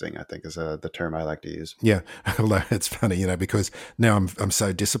investing, I think is the term I like to use. Yeah. Although it's funny, because now I'm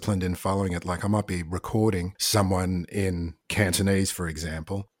so disciplined in following it. Like I might be recording someone in Cantonese, for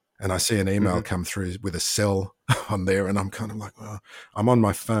example, and I see an email come through with a sell on there, and I'm kind of like, well, I'm on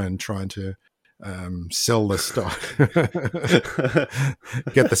my phone trying to sell the stock.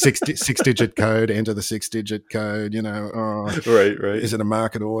 Get the six-digit code, enter the six-digit code, Right. Is it a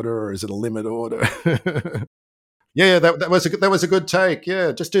market order or is it a limit order? Yeah, that was a good take.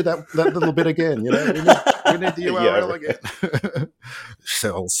 Yeah, just do that little bit again. We need the URL again.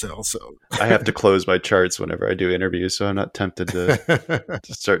 Sell. I have to close my charts whenever I do interviews, so I'm not tempted to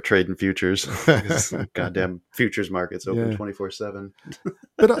start trading futures. Goddamn futures market's open 24/7.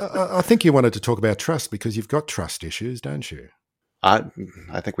 But I think you wanted to talk about trust because you've got trust issues, don't you? I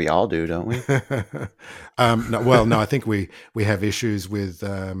think we all do, don't we? No. I think we have issues with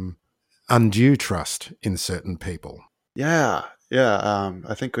undue trust in certain people. Yeah.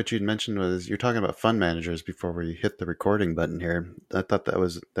 I think what you'd mentioned was you're talking about fund managers before we hit the recording button here. I thought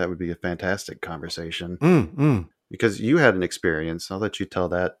that would be a fantastic conversation because you had an experience. I'll let you tell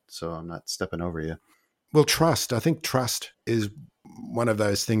that, so I'm not stepping over you. Well, I think trust is one of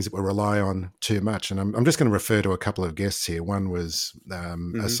those things that we rely on too much. And I'm just going to refer to a couple of guests here. One was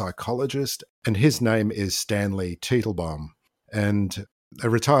a psychologist, and his name is Stanley Teitelbaum, and a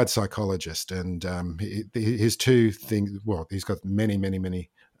retired psychologist. And his two things, well, he's got many, many, many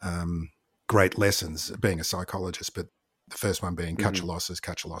great lessons being a psychologist, but the first one being cut your losses,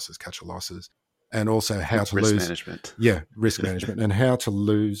 and also how to lose. Risk management. Yeah, risk management, and how to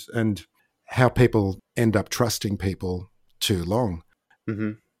lose, and how people end up trusting people too long.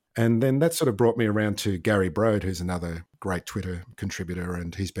 And then that sort of brought me around to Gary Brode, who's another great Twitter contributor,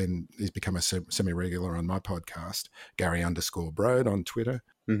 and he's become a semi-regular on my podcast, Gary_Brode on Twitter.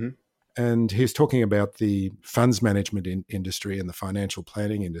 Mm-hmm. And he's talking about the funds management industry and the financial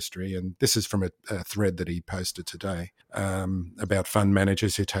planning industry. And this is from a thread that he posted today about fund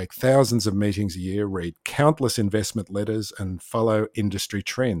managers who take thousands of meetings a year, read countless investment letters, and follow industry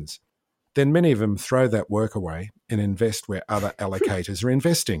trends. Then many of them throw that work away and invest where other allocators are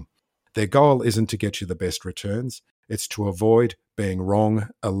investing. Their goal isn't to get you the best returns. It's to avoid being wrong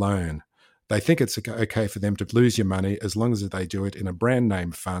alone. They think it's okay for them to lose your money as long as they do it in a brand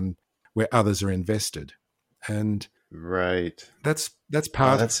name fund where others are invested. And right. That's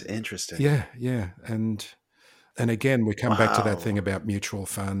part that's interesting. Yeah. And again, we come back to that thing about mutual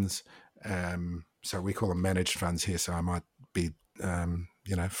funds. So we call them managed funds here. So I might be,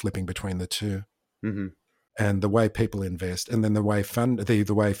 flipping between the two. Mm-hmm. And the way people invest, and then the way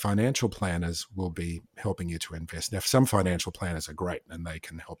financial planners will be helping you to invest. Now, some financial planners are great, and they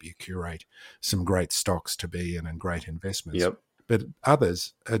can help you curate some great stocks to be in and great investments. Yep. But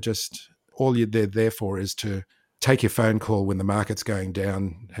others are just, they're there for is to take your phone call when the market's going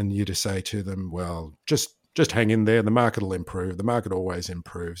down, and you to say to them, well, just hang in there. The market will improve. The market always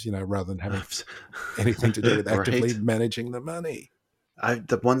improves, rather than having anything to do with actively managing the money.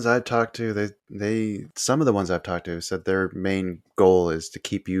 The ones I've talked to, some of the ones I've talked to said their main goal is to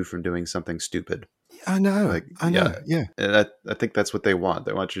keep you from doing something stupid. I know. Yeah. And I think that's what they want.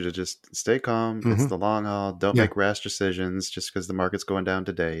 They want you to just stay calm. Mm-hmm. It's the long haul. Don't make rash decisions just because the market's going down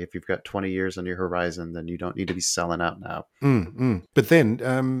today. If you've got 20 years on your horizon, then you don't need to be selling out now. But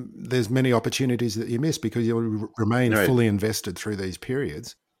then there's many opportunities that you miss because you'll remain fully invested through these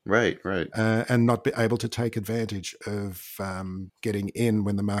periods. Right. And not be able to take advantage of getting in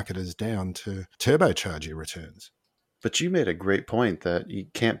when the market is down to turbocharge your returns. But you made a great point that you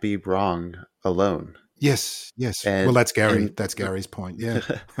can't be wrong alone. Yes. Well, that's Gary. That's Gary's point. Yeah.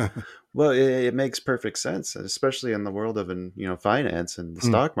 Well, it makes perfect sense, especially in the world of finance and the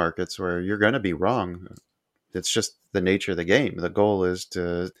stock markets, where you're going to be wrong. It's just the nature of the game. The goal is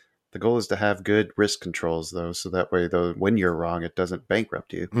to have good risk controls, though, so that way, when you're wrong, it doesn't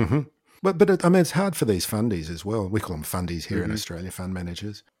bankrupt you. Mm-hmm. But it's hard for these fundies as well. We call them fundies here in Australia, fund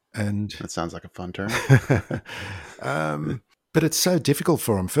managers. And that sounds like a fun term. But it's so difficult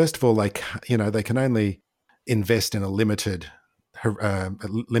for them. First of all, they can only invest in a limited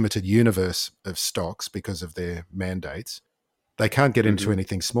universe of stocks because of their mandates. They can't get into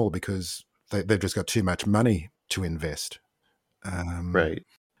anything small because they've just got too much money to invest. Right.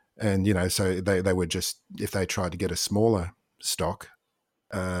 And, so they would just, if they tried to get a smaller stock,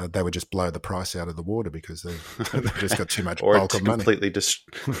 they would just blow the price out of the water because they've just got too much bulk of money.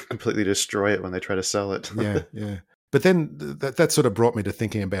 Completely destroy it when they try to sell it. Yeah. But then that sort of brought me to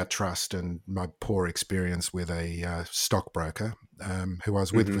thinking about trust and my poor experience with a stockbroker who I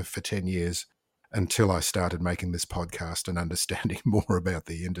was with for 10 years until I started making this podcast and understanding more about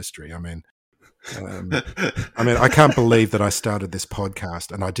the industry. I mean, I can't believe that I started this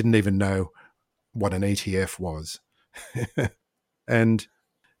podcast and I didn't even know what an ETF was. And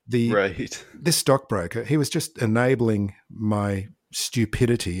this stockbroker, he was just enabling my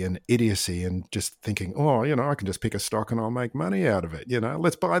stupidity and idiocy and just thinking, I can just pick a stock and I'll make money out of it.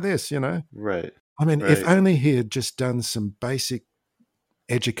 Let's buy this, Right. I mean, if only he had just done some basic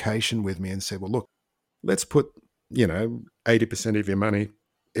education with me and said, well, look, let's put, 80% of your money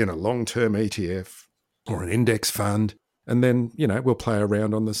in a long-term ETF or an index fund, and then, we'll play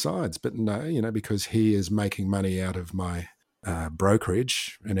around on the sides. But no, because he is making money out of my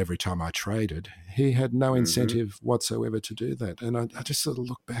brokerage, and every time I traded, he had no incentive whatsoever to do that. And I just sort of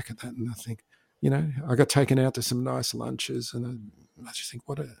look back at that and I think, I got taken out to some nice lunches, and I just think,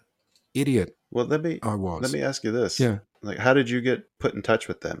 what an idiot. Well, let me ask you this. Yeah. Like, how did you get put in touch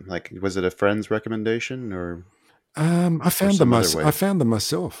with them? Like, was it a friend's recommendation or? I found them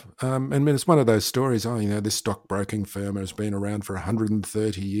myself. I mean, it's one of those stories. This stockbroking firm has been around for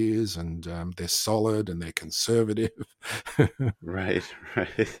 130 years, and they're solid and they're conservative. Right.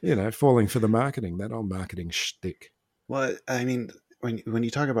 Falling for the marketing, that old marketing shtick. Well, I mean, when you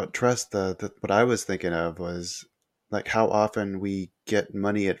talk about trust, what I was thinking of was like how often we get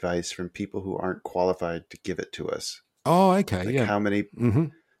money advice from people who aren't qualified to give it to us. Oh, okay. Like yeah. How many?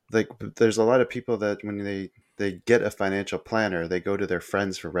 Like, there's a lot of people that when they get a financial planner, they go to their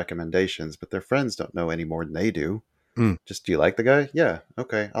friends for recommendations, but their friends don't know any more than they do. Just, do you like the guy? Yeah.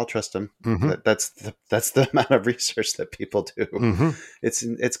 Okay. I'll trust him. That's the amount of research that people do.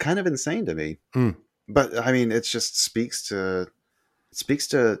 It's kind of insane to me, but I mean, it just speaks to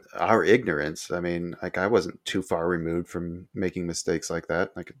our ignorance. I mean, like, I wasn't too far removed from making mistakes like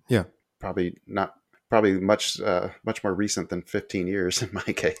that. Like, probably not probably much more recent than 15 years in my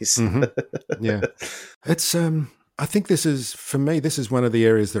case. Yeah. It's I think this is, for me, this is one of the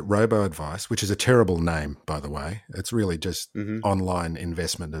areas that robo-advice, which is a terrible name, by the way. It's really just online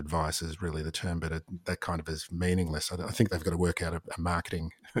investment advice is really the term, but that kind of is meaningless. I think they've got to work out a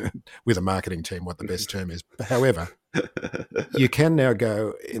marketing, with a marketing team, what the best term is. However, you can now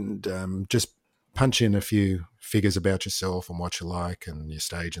go and just punch in a few figures about yourself and what you like and your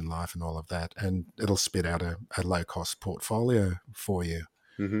stage in life and all of that, and it'll spit out a low-cost portfolio for you.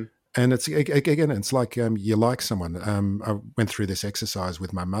 Mm-hmm. And it's, again, it's like you like someone. I went through this exercise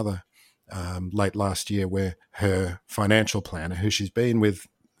with my mother late last year, where her financial planner, who she's been with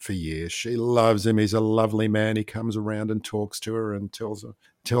for years, she loves him. He's a lovely man. He comes around and talks to her and tells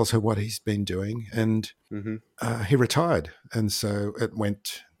her what he's been doing. And he retired. And so it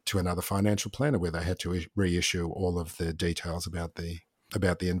went to another financial planner where they had to reissue all of the details about the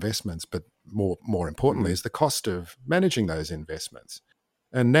investments. But more importantly is the cost of managing those investments.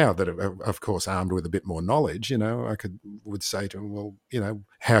 And now that, of course, armed with a bit more knowledge, I would say to him, well,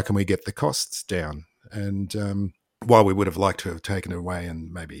 how can we get the costs down? And while we would have liked to have taken it away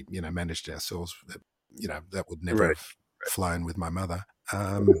and maybe, managed ourselves, that would never have flown with my mother.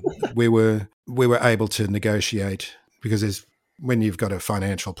 We were able to negotiate, because when you've got a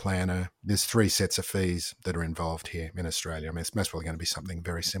financial planner, there's 3 sets of fees that are involved here in Australia. I mean, it's most probably going to be something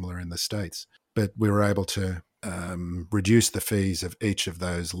very similar in the States. But we were able to reduce the fees of each of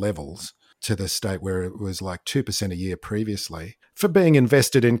those levels to the state where it was like 2% a year previously, for being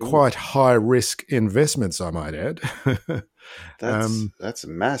invested in quite high risk investments, I might add. That's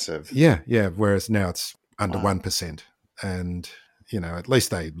massive. Yeah. Whereas now it's under 1%. And, at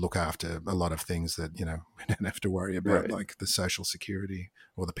least they look after a lot of things that, we don't have to worry about, like the social security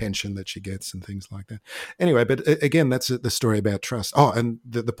or the pension that she gets and things like that. Anyway, but again, that's the story about trust. Oh, and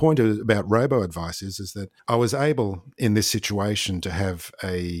the point about robo-advice is that I was able in this situation to have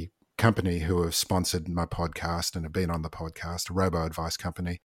a company who have sponsored my podcast and have been on the podcast, a robo-advice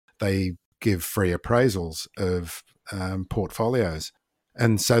company. They give free appraisals of portfolios.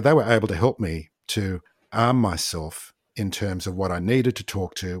 And so they were able to help me to arm myself in terms of what I needed to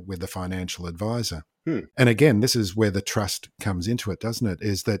talk to with the financial advisor. And again, this is where the trust comes into it, doesn't it?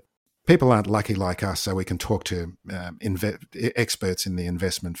 Is that people aren't lucky like us, so we can talk to experts in the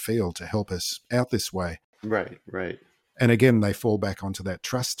investment field to help us out this way. Right. And again, they fall back onto that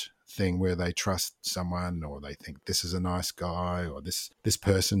trust thing where they trust someone, or they think this is a nice guy, or this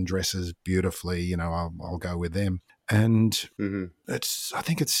person dresses beautifully, I'll go with them. And I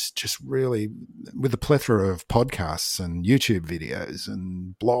think it's just really, with the plethora of podcasts and YouTube videos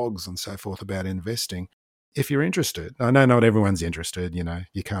and blogs and so forth about investing, if you're interested, I know not everyone's interested,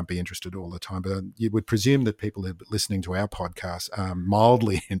 you can't be interested all the time, but you would presume that people who are listening to our podcast are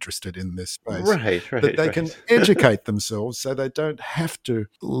mildly interested in this space. Right. That they can educate themselves so they don't have to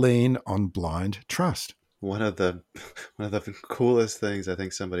lean on blind trust. One of the coolest things I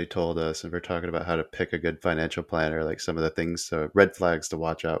think somebody told us, and we're talking about how to pick a good financial planner, like some of the things, red flags to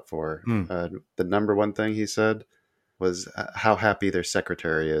watch out for. The number one thing he said was how happy their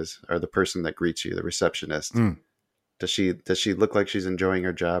secretary is, or the person that greets you, the receptionist. Does she look like she's enjoying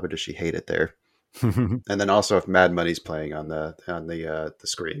her job, or does she hate it there? And then also, if Mad Money's playing on the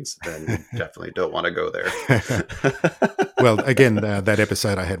screens, then you definitely don't want to go there. Well, again, that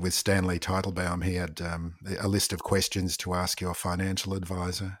episode I had with Stanley Teitelbaum, he had a list of questions to ask your financial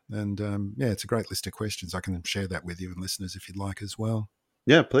advisor, and it's a great list of questions. I can share that with you and listeners if you'd like as well.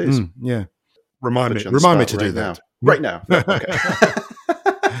 Yeah, please. Yeah, remind me to do that right now. No, okay.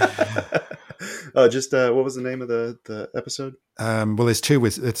 What was the name of the episode? Well, there's 2.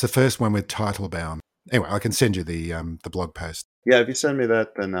 It's the first one with Teitelbaum. Anyway, I can send you the blog post. Yeah, if you send me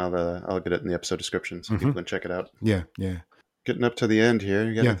that, then I'll get it in the episode description so people can check it out. Yeah. Getting up to the end here.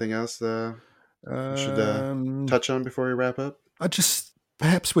 You got anything else we should touch on before we wrap up?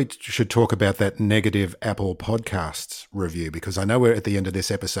 Perhaps we should talk about that negative Apple Podcasts review, because I know we're at the end of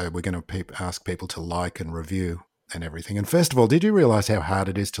this episode. We're going to ask people to like and review and everything. And first of all, did you realize how hard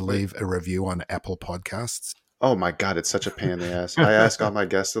it is to leave a review on Apple Podcasts? Oh my God, it's such a pain in the ass. I ask all my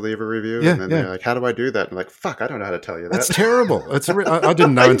guests to leave a review, and then they're like, how do I do that? I'm like, fuck, I don't know how to tell you that. That's terrible. I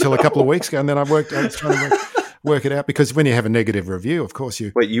didn't know until a couple of weeks ago, and then I was trying to work it out, because when you have a negative review, of course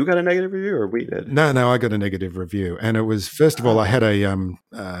you... Wait, you got a negative review, or we did? No, I got a negative review. And it was, first of all, I had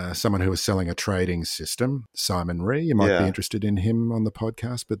someone who was selling a trading system, Simon Ree. You might be interested in him on the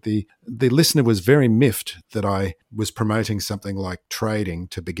podcast. But the listener was very miffed that I was promoting something like trading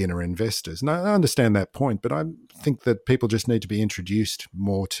to beginner investors. And I understand that point, but I think that people just need to be introduced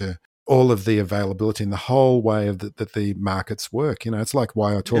more to all of the availability and the whole way that the markets work. It's like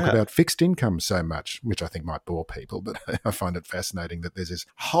why I talk about fixed income so much, which I think might bore people, but I find it fascinating that there's this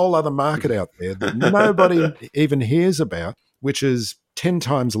whole other market out there that nobody even hears about, which is 10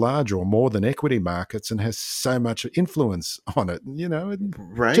 times larger or more than equity markets and has so much influence on it.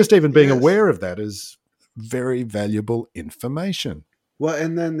 Right? Just even being aware of that is very valuable information. Well,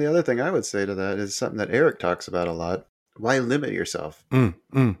 and then the other thing I would say to that is something that Eric talks about a lot. Why limit yourself?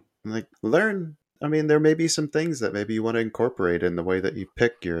 Like, learn. I mean, there may be some things that maybe you want to incorporate in the way that you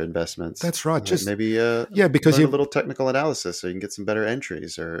pick your investments. That's right. Just maybe because learn a little technical analysis so you can get some better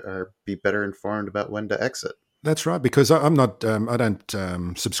entries or be better informed about when to exit. That's right, because I'm not. I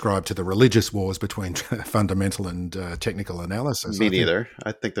don't subscribe to the religious wars between fundamental and technical analysis. Me neither.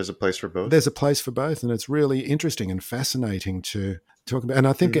 I think there's a place for both. There's a place for both, and it's really interesting and fascinating to talk about. And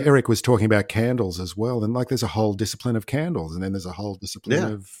I think Eric was talking about candles as well. And like, there's a whole discipline of candles, and then there's a whole discipline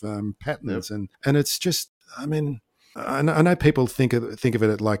of patterns, and it's just. I mean, I know people think of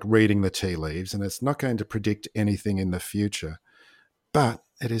it like reading the tea leaves, and it's not going to predict anything in the future, but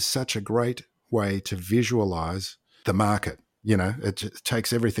it is such a great way to visualize the market. It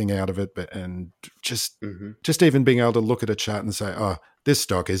takes everything out of it, and just even being able to look at a chart and say, oh, this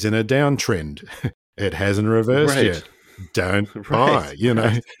stock is in a downtrend. It hasn't reversed yet. Don't buy.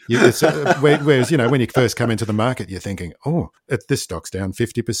 Whereas when you first come into the market, you're thinking, oh, this stock's down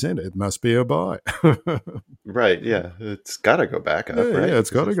 50%. It must be a buy. Right. Yeah. It's got to go back up, right? Yeah, it's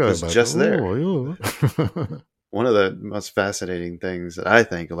got to go back up. It's just there. Oh, yeah. One of the most fascinating things that I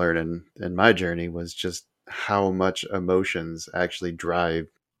think learned in my journey was just how much emotions actually drive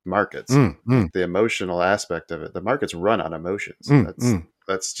markets. The emotional aspect of it. The markets run on emotions.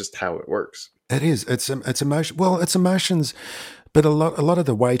 That's just how it works. It is. It's emotion. Well, it's emotions, but a lot of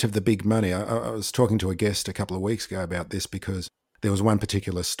the weight of the big money. I was talking to a guest a couple of weeks ago about this, because there was one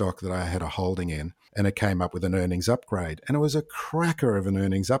particular stock that I had a holding in, and it came up with an earnings upgrade, and it was a cracker of an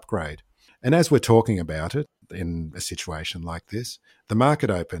earnings upgrade. And as we're talking about it, in a situation like this, the market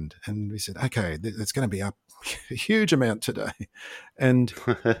opened and we said, okay, it's going to be up a huge amount today. And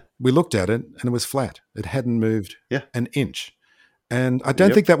we looked at it and it was flat. It hadn't moved an inch. And I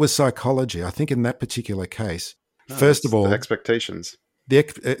don't think that was psychology. I think in that particular case, first of all, the expectations.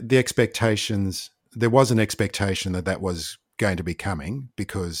 The expectations, there was an expectation that was going to be coming,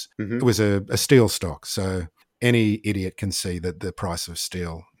 because it was a steel stock. So any idiot can see that the price of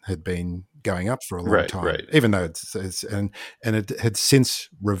steel had been going up for a long time, even though and it had since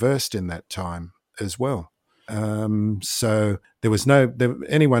reversed in that time as well. So there was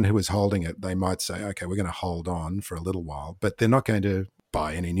anyone who was holding it, they might say, okay, we're going to hold on for a little while, but they're not going to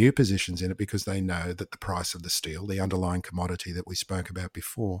buy any new positions in it, because they know that the price of the steel, the underlying commodity that we spoke about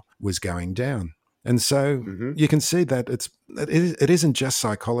before, was going down. And so you can see that it isn't just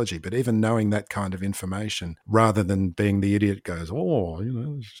psychology, but even knowing that kind of information, rather than being the idiot goes, oh,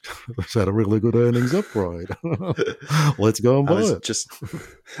 it's had a really good earnings upgrade. Let's go and buy it.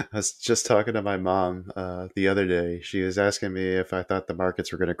 I was just talking to my mom the other day. She was asking me if I thought the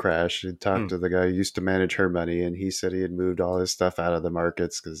markets were going to crash. She talked to the guy who used to manage her money, and he said he had moved all his stuff out of the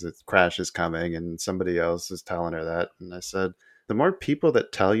markets because the crash is coming, and somebody else is telling her that. And I said, the more people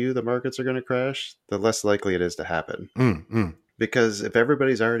that tell you the markets are going to crash, the less likely it is to happen. Because if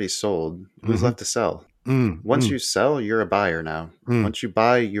everybody's already sold, who's left to sell? Once you sell, you're a buyer now. Once you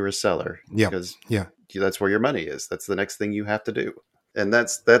buy, you're a seller. Because that's where your money is. That's the next thing you have to do. And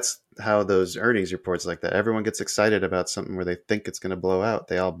that's how those earnings reports like that. Everyone gets excited about something where they think it's going to blow out.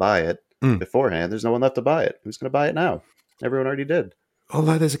 They all buy it beforehand. There's no one left to buy it. Who's going to buy it now? Everyone already did.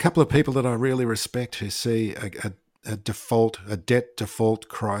 Although there's a couple of people that I really respect who see a debt default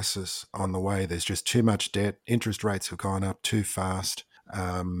crisis on the way. There's just too much debt. Interest rates have gone up too fast.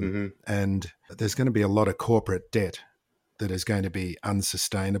 And there's going to be a lot of corporate debt that is going to be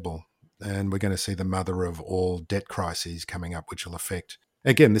unsustainable. And we're going to see the mother of all debt crises coming up, which will affect,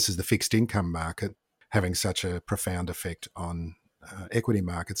 again, this is the fixed income market having such a profound effect on equity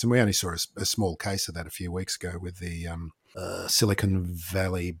markets. And we only saw a small case of that a few weeks ago with the Silicon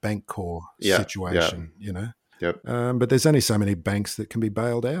Valley Bank Corp situation, Yep. But there's only so many banks that can be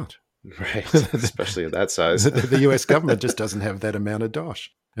bailed out. Right, especially of that size. The US government just doesn't have that amount of dosh.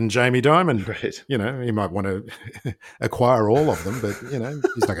 And Jamie Dimon, he might want to acquire all of them, but, he's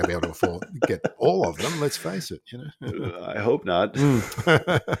not going to be able to get all of them, let's face it, I hope not.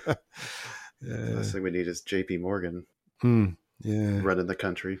 The last thing we need is JP Morgan running the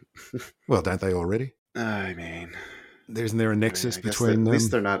country. Well, don't they already? I mean... Isn't there a nexus between at least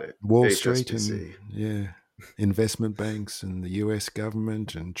they're not Wall HSBC. Street and... Yeah. investment banks and the US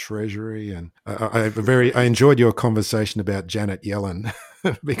government and Treasury. And I enjoyed your conversation about Janet Yellen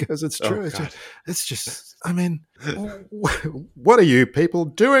because it's true. It's just, I mean, what are you people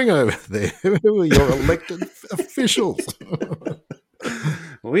doing over there? Who are your elected officials?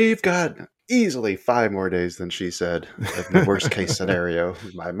 We've got easily 5 more days than she said in the worst case scenario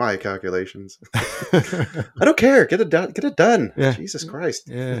by my calculations. I don't care. Get it done. Get it done. Yeah. Jesus Christ.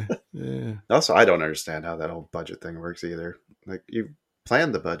 Yeah. Also, I don't understand how that whole budget thing works either. Like, you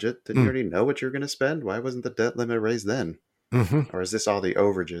planned the budget. Didn't you already know what you were going to spend? Why wasn't the debt limit raised then? Mm-hmm. Or is this all the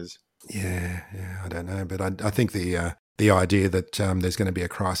overages? Yeah. I don't know. But I think the idea that there's going to be a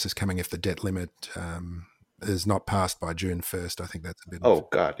crisis coming if the debt limit is not passed by June 1st. I think that's a bit. Oh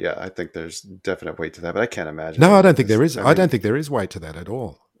God, yeah. I think there's definite weight to that, but I can't imagine. No, I don't think there is. I don't think there is weight to that at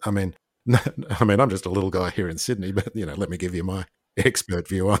all. I mean, I'm just a little guy here in Sydney, but let me give you my expert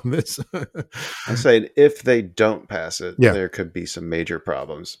view on this. I'm saying if they don't pass it, there could be some major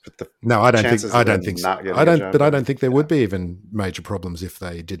problems. But I don't think there would be even major problems if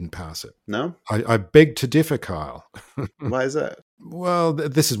they didn't pass it. No, I beg to differ, Kyle. Why is that? Well,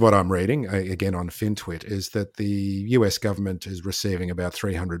 this is what I'm reading, again on FinTwit, is that the US government is receiving about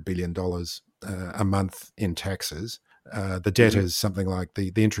 $300 billion a month in taxes. The debt is something like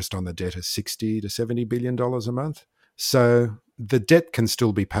the interest on the debt is $60 to $70 billion a month. So the debt can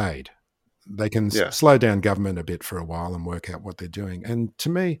still be paid. They can slow down government a bit for a while and work out what they're doing. And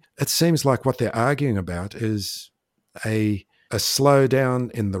to me, it seems like what they're arguing about is a slowdown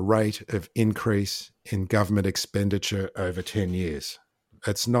in the rate of increase in government expenditure over 10 years.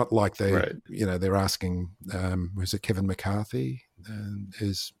 It's not like they're asking, was it Kevin McCarthy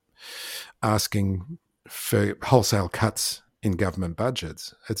is asking for wholesale cuts in government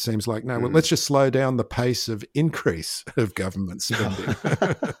budgets. It seems like, no, well, let's just slow down the pace of increase of government spending.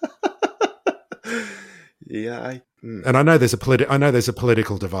 And I know there's a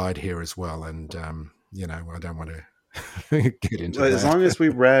political divide here as well. And, I don't want to get into that. As long as we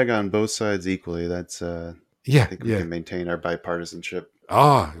rag on both sides equally, that's, I think we can maintain our bipartisanship.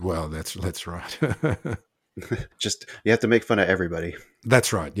 Oh, well, that's right. Just, you have to make fun of everybody.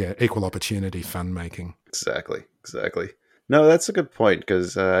 That's right. Yeah. Equal opportunity fun making. Exactly. No, that's a good point,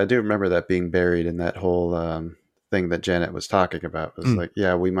 because I do remember that being buried in that whole thing that Janet was talking about. It was like,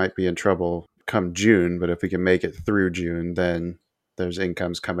 we might be in trouble come June, but if we can make it through June, then there's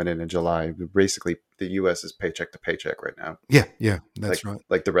incomes coming in July. Basically, the U.S. is paycheck to paycheck right now. Yeah, that's right.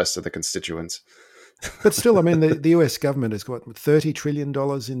 Like the rest of the constituents. But still, I mean, the U.S. government has got $30 trillion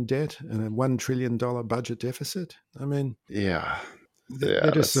in debt and a $1 trillion budget deficit. I mean,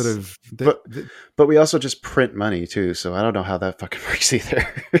 they're just sort of. But we also just print money too, so I don't know how that fucking works either.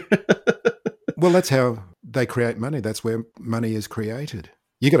 Well, that's how they create money. That's where money is created.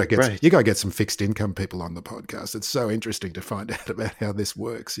 You got to get some fixed income people on the podcast. It's so interesting to find out about how this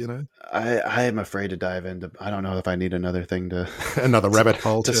works. I am afraid to dive into. I don't know if I need another thing to another rabbit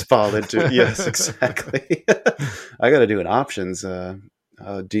hole to fall into. Yes, exactly. I got to do an options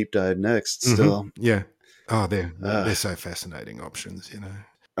deep dive next. Still, yeah. Oh, they're so fascinating, options.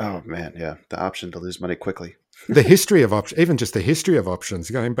 Oh man, yeah, the option to lose money quickly. The history of options, even just the history of options,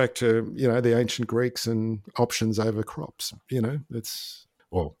 going back to the ancient Greeks and options over crops. It's.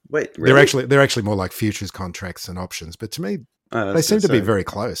 Well, wait, really? They're actually more like futures contracts than options. But to me, they seem to be very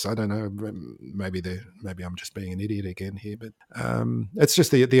close. I don't know. Maybe I'm just being an idiot again here. But it's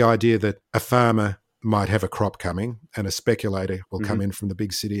just the idea that a farmer might have a crop coming, and a speculator will come in from the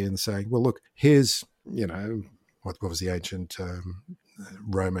big city and say, "Well, look, here's what was the ancient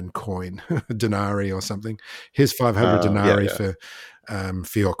Roman coin, denarii or something? Here's 500 denarii for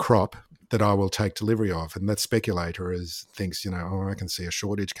your crop that I will take delivery of." And that speculator thinks, I can see a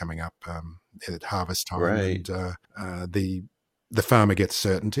shortage coming up at harvest time. Right. And the farmer gets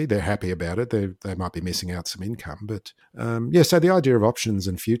certainty. They're happy about it. They might be missing out some income. But so the idea of options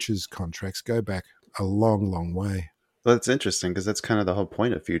and futures contracts go back a long, long way. Well, that's interesting, because that's kind of the whole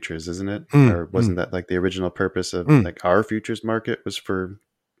point of futures, isn't it? Or wasn't that like the original purpose of like our futures market was for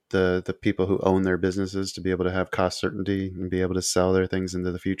the people who own their businesses to be able to have cost certainty and be able to sell their things into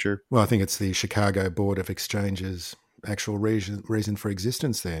the future? Well, I think it's the Chicago Board of Exchange's actual reason for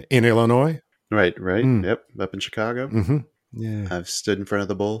existence there in Illinois. Right. Yep, up in Chicago. Mm-hmm. Yeah, I've stood in front of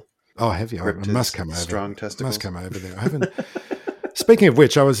the bull. Oh, have you? I must come over. Strong testicles. Must come over there. I haven't. Speaking of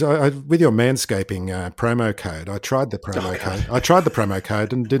which, I was with your manscaping promo code. I tried the promo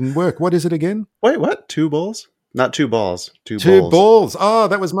code and didn't work. What is it again? Wait, what? 2 balls? Not 2 balls. Two balls. Oh,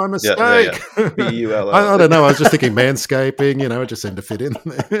 that was my mistake. Yeah. BULL. I don't know. I was just thinking manscaping. It just seemed to fit in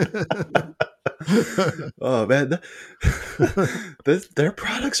there. Oh man, their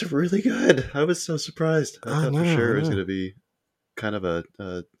products are really good. I was so surprised. I thought for sure it was going to be kind of a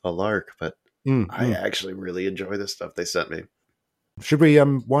lark, but I actually really enjoy the stuff they sent me. Should we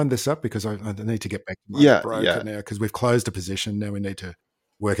wind this up, because I need to get back to my broker now, because we've closed a position. Now we need to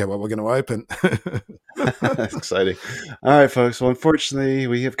work out what we're going to open. That's exciting. All right, folks. Well, unfortunately,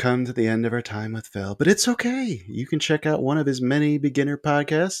 we have come to the end of our time with Phil, but it's okay. You can check out one of his many beginner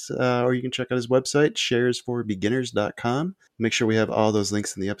podcasts, or you can check out his website, sharesforbeginners.com. Make sure we have all those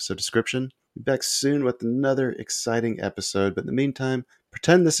links in the episode description. Be back soon with another exciting episode, but in the meantime,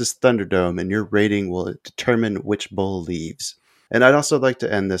 pretend this is Thunderdome and your rating will determine which bull leaves. And I'd also like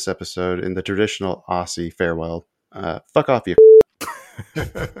to end this episode in the traditional Aussie farewell. Fuck off, you.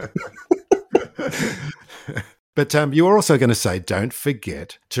 But you were also going to say, don't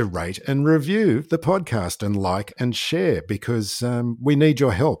forget to rate and review the podcast and like and share, because we need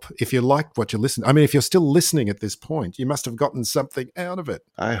your help. If you like what you listen, I mean, if you're still listening at this point, you must have gotten something out of it.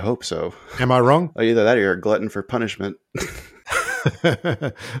 I hope so. Am I wrong? Either that or you're a glutton for punishment.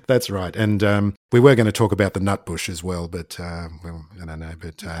 That's right. And we were going to talk about the Nutbush as well, but well, I don't know.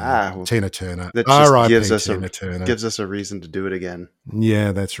 But Tina Turner, R.I.P. Tina Turner, gives us a reason to do it again.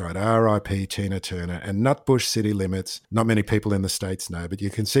 Yeah, that's right. R.I.P. Tina Turner. And Nutbush City Limits. Not many people in the States know, but you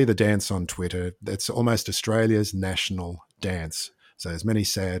can see the dance on Twitter. It's almost Australia's national dance. So there's many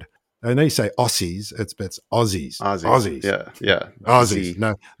sad. I know you say Aussies. It's Aussies. Aussies. Yeah. Aussies.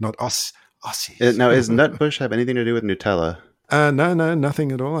 No, not Aussies. Now, is Nutbush have anything to do with Nutella? No,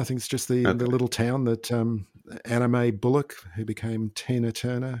 nothing at all. I think it's just the little town that Anime Bullock, who became Tina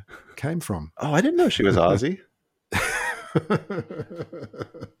Turner, came from. Oh, I didn't know she was Aussie.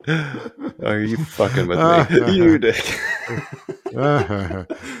 Are you fucking with me? You dick.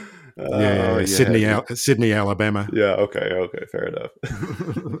 Yeah, Sydney, Alabama. Yeah, okay, fair enough.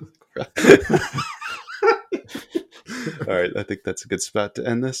 All right, I think that's a good spot to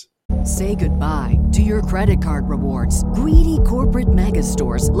end this. Say goodbye to your credit card rewards. Greedy corporate mega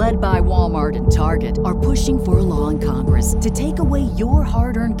stores, led by Walmart and Target, are pushing for a law in Congress to take away your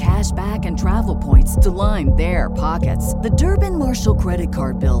hard-earned cash back and travel points to line their pockets. The Durbin-Marshall credit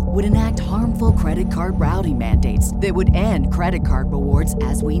card bill would enact harmful credit card routing mandates that would end credit card rewards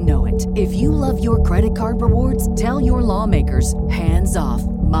as we know it. If you love your credit card rewards, tell your lawmakers, hands off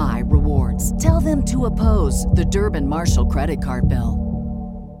my rewards. Tell them to oppose the Durbin-Marshall credit card bill.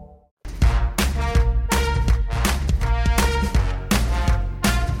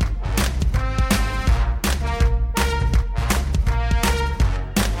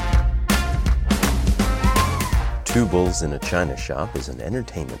 Two Bulls in a China Shop is an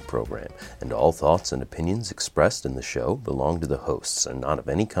entertainment program, and all thoughts and opinions expressed in the show belong to the hosts and not of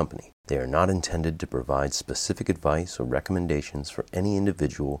any company. They are not intended to provide specific advice or recommendations for any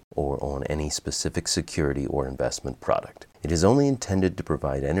individual or on any specific security or investment product. It is only intended to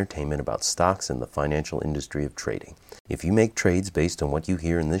provide entertainment about stocks in the financial industry of trading. If you make trades based on what you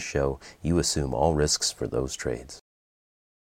hear in this show, you assume all risks for those trades.